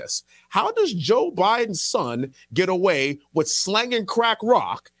saying this: how does Joe Biden's son get away with slanging crack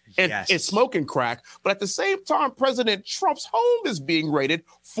rock and smoking crack, but at the same time, President Trump's home is being raided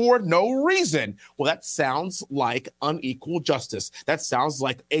for no reason? Well, that sounds like unequal justice. That sounds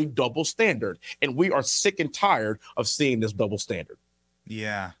like a double standard. And we are sick and tired of seeing this double standard.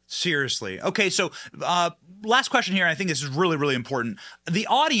 Yeah, seriously. Okay, so last question here. I think this is really, really important. The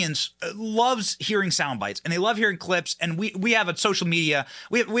audience loves hearing sound bites, and they love hearing clips. And we have a social media.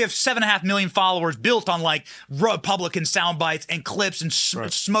 We have 7.5 million followers built on like Republican sound bites and clips and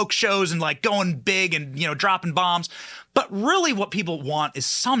smoke shows and like going big and dropping bombs. But really what people want is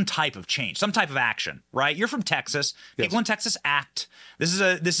some type of change, some type of action, right? You're from Texas. Yes. People in Texas act.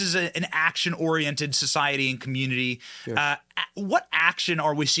 This is an action-oriented society and community. Yes. What action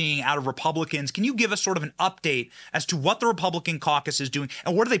are we seeing out of Republicans? Can you give us sort of an update as to what the Republican caucus is doing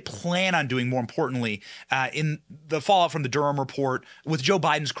and what do they plan on doing, more importantly, in the fallout from the Durham report with Joe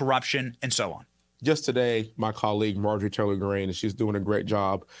Biden's corruption and so on? Just today, my colleague Marjorie Taylor Greene, and she's doing a great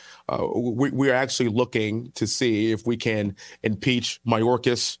job. We're actually looking to see if we can impeach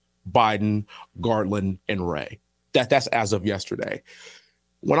Mayorkas, Biden, Garland, and Wray. That's as of yesterday.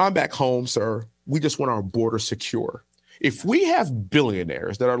 When I'm back home, sir, we just want our border secure. If we have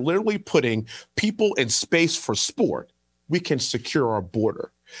billionaires that are literally putting people in space for sport, we can secure our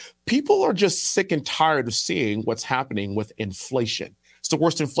border. People are just sick and tired of seeing what's happening with inflation. It's the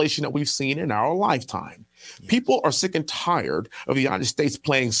worst inflation that we've seen in our lifetime. Yeah. People are sick and tired of the United States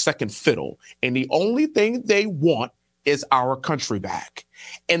playing second fiddle, and the only thing they want is our country back.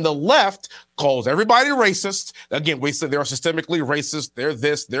 And the left calls everybody racist. Again, we say they're systemically racist. They're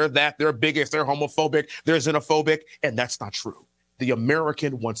this, they're that, they're bigots, they're homophobic, they're xenophobic, and that's not true. The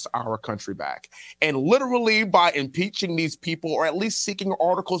American wants our country back. And literally by impeaching these people, or at least seeking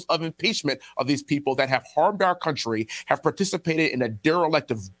articles of impeachment of these people that have harmed our country, have participated in a derelict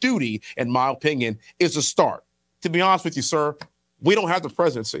of duty, in my opinion, is a start. To be honest with you, sir, we don't have the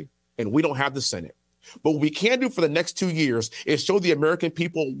presidency and we don't have the Senate. But what we can do for the next 2 years is show the American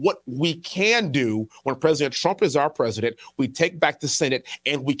people what we can do when President Trump is our president. We take back the Senate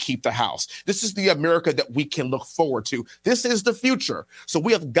and we keep the House. This is the America that we can look forward to. This is the future. So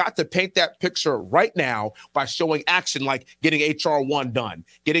we have got to paint that picture right now by showing action like getting H.R. 1 done,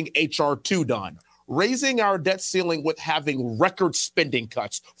 getting H.R. 2 done, raising our debt ceiling with having record spending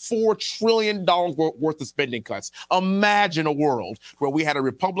cuts, $4 trillion worth of spending cuts. Imagine a world where we had a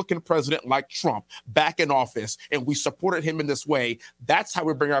Republican president like Trump back in office and we supported him in this way. That's how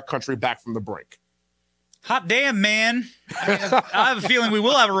we bring our country back from the brink. Hot damn, man. I have a feeling we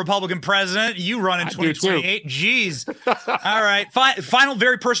will have a Republican president. You run in 2028. Jeez. All right. Final,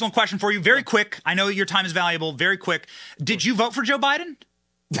 very personal question for you. Very quick. I know your time is valuable. Very quick. Did you vote for Joe Biden?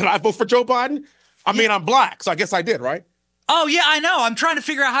 Did I vote for Joe Biden? I mean, I'm black, so I guess I did, right? Oh, yeah, I know. I'm trying to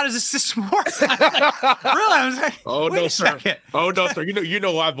figure out how does this system work. I was like, oh, no, sir. Oh, no, sir. You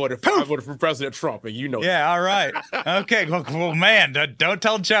know I voted for. I voted for President Trump, and you know. Yeah, all right. Okay, well, man, don't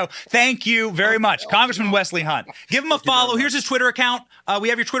tell Joe. Thank you very much. Congressman Wesley Hunt. Give him a follow. Here's his Twitter account. We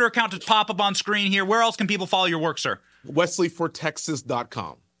have your Twitter account to pop up on screen here. Where else can people follow your work, sir?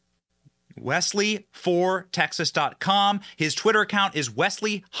 WesleyForTexas.com. WesleyForTexas.com. His Twitter account is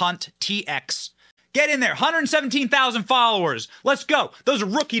Wesley Hunt TX. Get in there. 117,000 followers. Let's go. Those are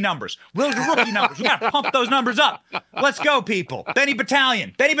rookie numbers. Those are rookie numbers. We got to pump those numbers up. Let's go, people. Benny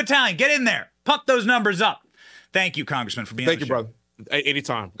Battalion. Get in there. Pump those numbers up. Thank you, Congressman, for being on the show. Thank you, brother.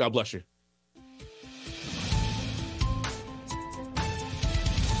 Anytime. God bless you.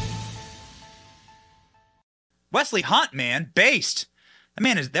 Wesley Hunt, man. Based. That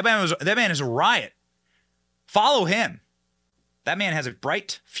man is a riot. Follow him. That man has a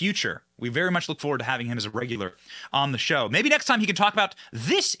bright future. We very much look forward to having him as a regular on the show. Maybe next time he can talk about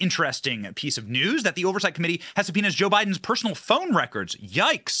this interesting piece of news that the Oversight Committee has subpoenaed Joe Biden's personal phone records.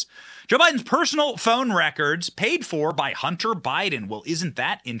 Yikes. Joe Biden's personal phone records paid for by Hunter Biden. Well, isn't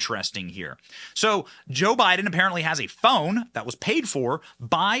that interesting here? So Joe Biden apparently has a phone that was paid for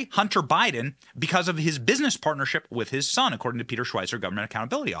by Hunter Biden because of his business partnership with his son, according to Peter Schweizer, Government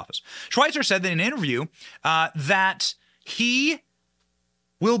Accountability Office. Schweizer said in an interview that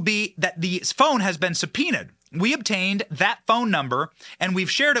the phone has been subpoenaed. We obtained that phone number and we've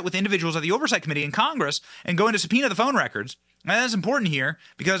shared it with individuals of the Oversight Committee in Congress and going to subpoena the phone records. And that's important here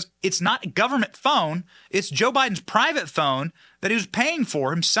because it's not a government phone. It's Joe Biden's private phone that he was paying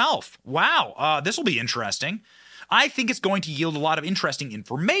for himself. Wow, this will be interesting. I think it's going to yield a lot of interesting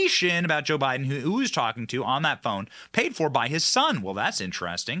information about Joe Biden, who he's talking to on that phone, paid for by his son. Well, that's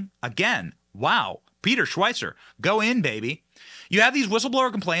interesting. Again, wow. Peter Schweitzer, go in, baby. You have these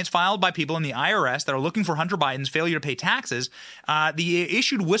whistleblower complaints filed by people in the IRS that are looking for Hunter Biden's failure to pay taxes. The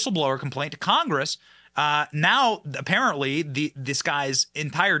issued whistleblower complaint to Congress. Now, apparently, this guy's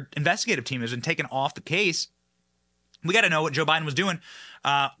entire investigative team has been taken off the case. We got to know what Joe Biden was doing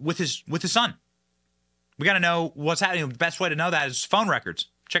with his son. We got to know what's happening. The best way to know that is phone records.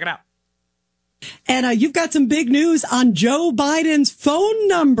 Check it out. And you've got some big news on Joe Biden's phone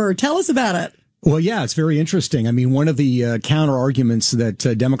number. Tell us about it. Well, yeah, it's very interesting. I mean, one of the counter arguments that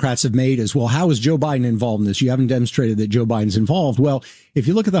Democrats have made is, well, how is Joe Biden involved in this? You haven't demonstrated that Joe Biden's involved. Well, if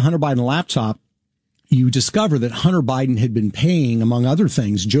you look at the Hunter Biden laptop, you discover that Hunter Biden had been paying, among other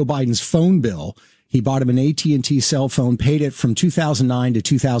things, Joe Biden's phone bill. He bought him an AT&T cell phone, paid it from 2009 to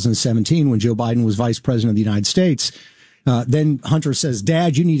 2017 when Joe Biden was vice president of the United States. Then Hunter says,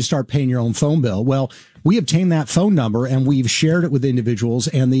 Dad, you need to start paying your own phone bill. Well, we obtained that phone number and we've shared it with individuals,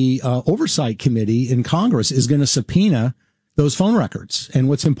 and the oversight committee in Congress is going to subpoena those phone records. And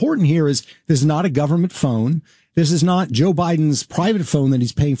what's important here is this is not a government phone. This is not Joe Biden's private phone that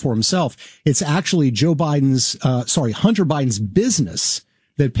he's paying for himself. It's actually Hunter Biden's business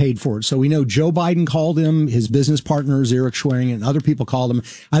that paid for it. So we know Joe Biden called him, his business partners, Eric Schwerin, and other people called him.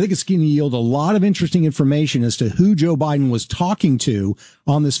 I think it's going to yield a lot of interesting information as to who Joe Biden was talking to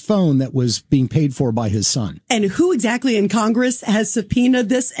on this phone that was being paid for by his son. And who exactly in Congress has subpoenaed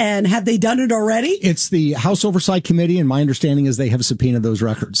this, and have they done it already? It's the House Oversight Committee, and my understanding is they have subpoenaed those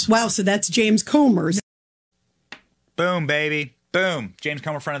records. Wow, so that's James Comer's. Boom, baby. Boom. James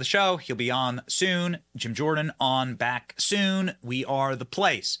Comer, friend of the show. He'll be on soon. Jim Jordan on back soon. We are the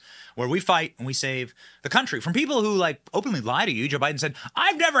place where we fight and we save the country from people who openly lie to you. Joe Biden said,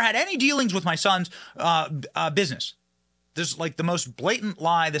 I've never had any dealings with my son's business. There's the most blatant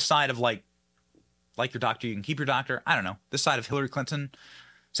lie this side of like your doctor, you can keep your doctor. I don't know. This side of Hillary Clinton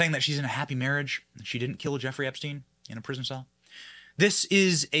saying that she's in a happy marriage. She didn't kill Jeffrey Epstein in a prison cell. This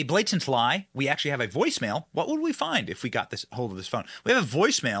is a blatant lie. We actually have a voicemail. What would we find if we got this hold of this phone? We have a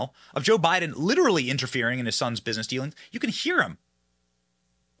voicemail of Joe Biden literally interfering in his son's business dealings. You can hear him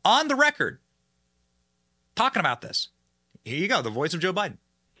on the record talking about this. Here you go, the voice of Joe Biden.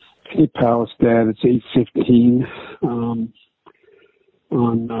 Hey, pal, it's Dad. It's 8:15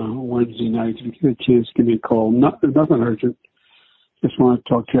 on Wednesday night. If you get a chance, give me a call. Nothing urgent. Just want to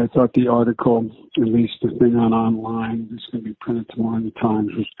talk to you. I thought the article, at least the thing online, it's going to be printed tomorrow in the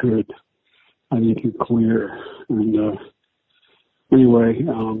Times, was good. I think it's clear. And anyway,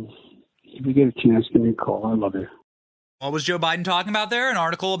 if you get a chance, give me a call. I love you. What was Joe Biden talking about there? An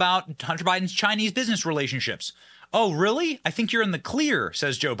article about Hunter Biden's Chinese business relationships. Oh, really? I think you're in the clear,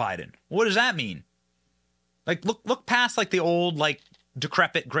 says Joe Biden. What does that mean? Look past the old,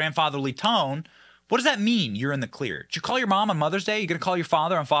 decrepit grandfatherly tone. What does that mean, you're in the clear? Did you call your mom on Mother's Day? You going to call your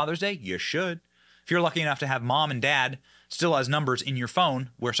father on Father's Day? You should. If you're lucky enough to have mom and dad still as numbers in your phone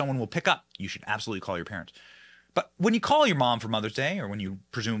where someone will pick up, you should absolutely call your parents. But when you call your mom for Mother's Day, or when you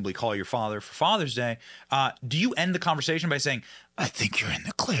presumably call your father for Father's Day, do you end the conversation by saying, I think you're in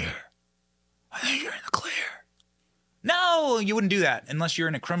the clear. I think you're in the clear. No, you wouldn't do that unless you're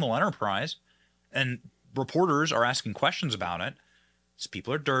in a criminal enterprise and reporters are asking questions about it. These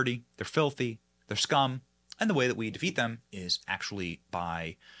people are dirty. They're filthy. They're scum, and the way that we defeat them is actually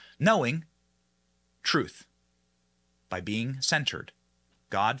by knowing truth, by being centered,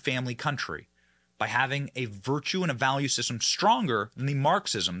 God, family, country, by having a virtue and a value system stronger than the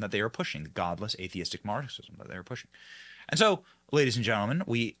Marxism that they are pushing, the godless, atheistic Marxism that they are pushing. And so, ladies and gentlemen,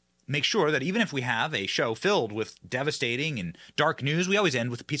 we make sure that even if we have a show filled with devastating and dark news, we always end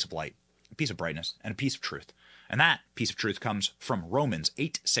with a piece of light, a piece of brightness, and a piece of truth. And that piece of truth comes from Romans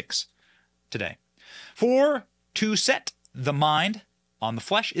 8:6. Today. For to set the mind on the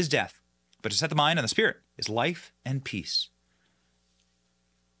flesh is death, but to set the mind on the spirit is life and peace.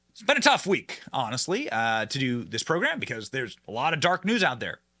 It's been a tough week, honestly, to do this program because there's a lot of dark news out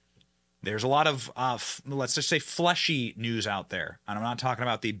there. There's a lot of, let's just say, fleshy news out there. And I'm not talking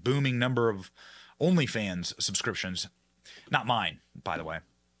about the booming number of OnlyFans subscriptions. Not mine, by the way.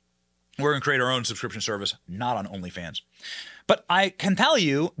 We're going to create our own subscription service, not on OnlyFans. But I can tell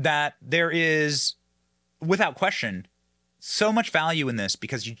you that there is, without question, so much value in this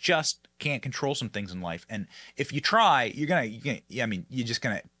because you just can't control some things in life. And if you try, you're just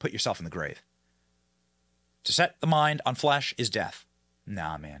going to put yourself in the grave. To set the mind on flesh is death.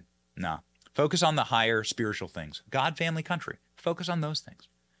 Nah, man. Nah. Focus on the higher spiritual things. God, family, country. Focus on those things.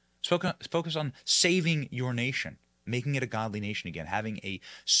 Focus on saving your nation, making it a godly nation again, having a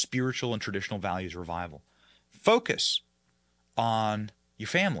spiritual and traditional values revival. Focus on your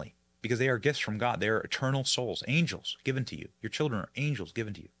family, because they are gifts from God. They are eternal souls, angels given to you. Your children are angels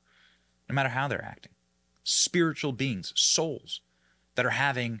given to you, no matter how they're acting. Spiritual beings, souls that are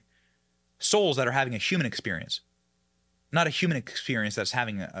having a human experience. Not a human experience that's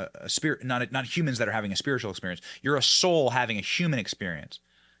having a spirit, not humans that are having a spiritual experience. You're a soul having a human experience.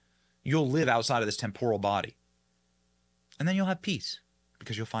 You'll live outside of this temporal body. And then you'll have peace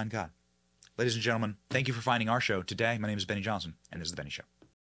because you'll find God. Ladies and gentlemen, thank you for finding our show today. My name is Benny Johnson, and this is The Benny Show.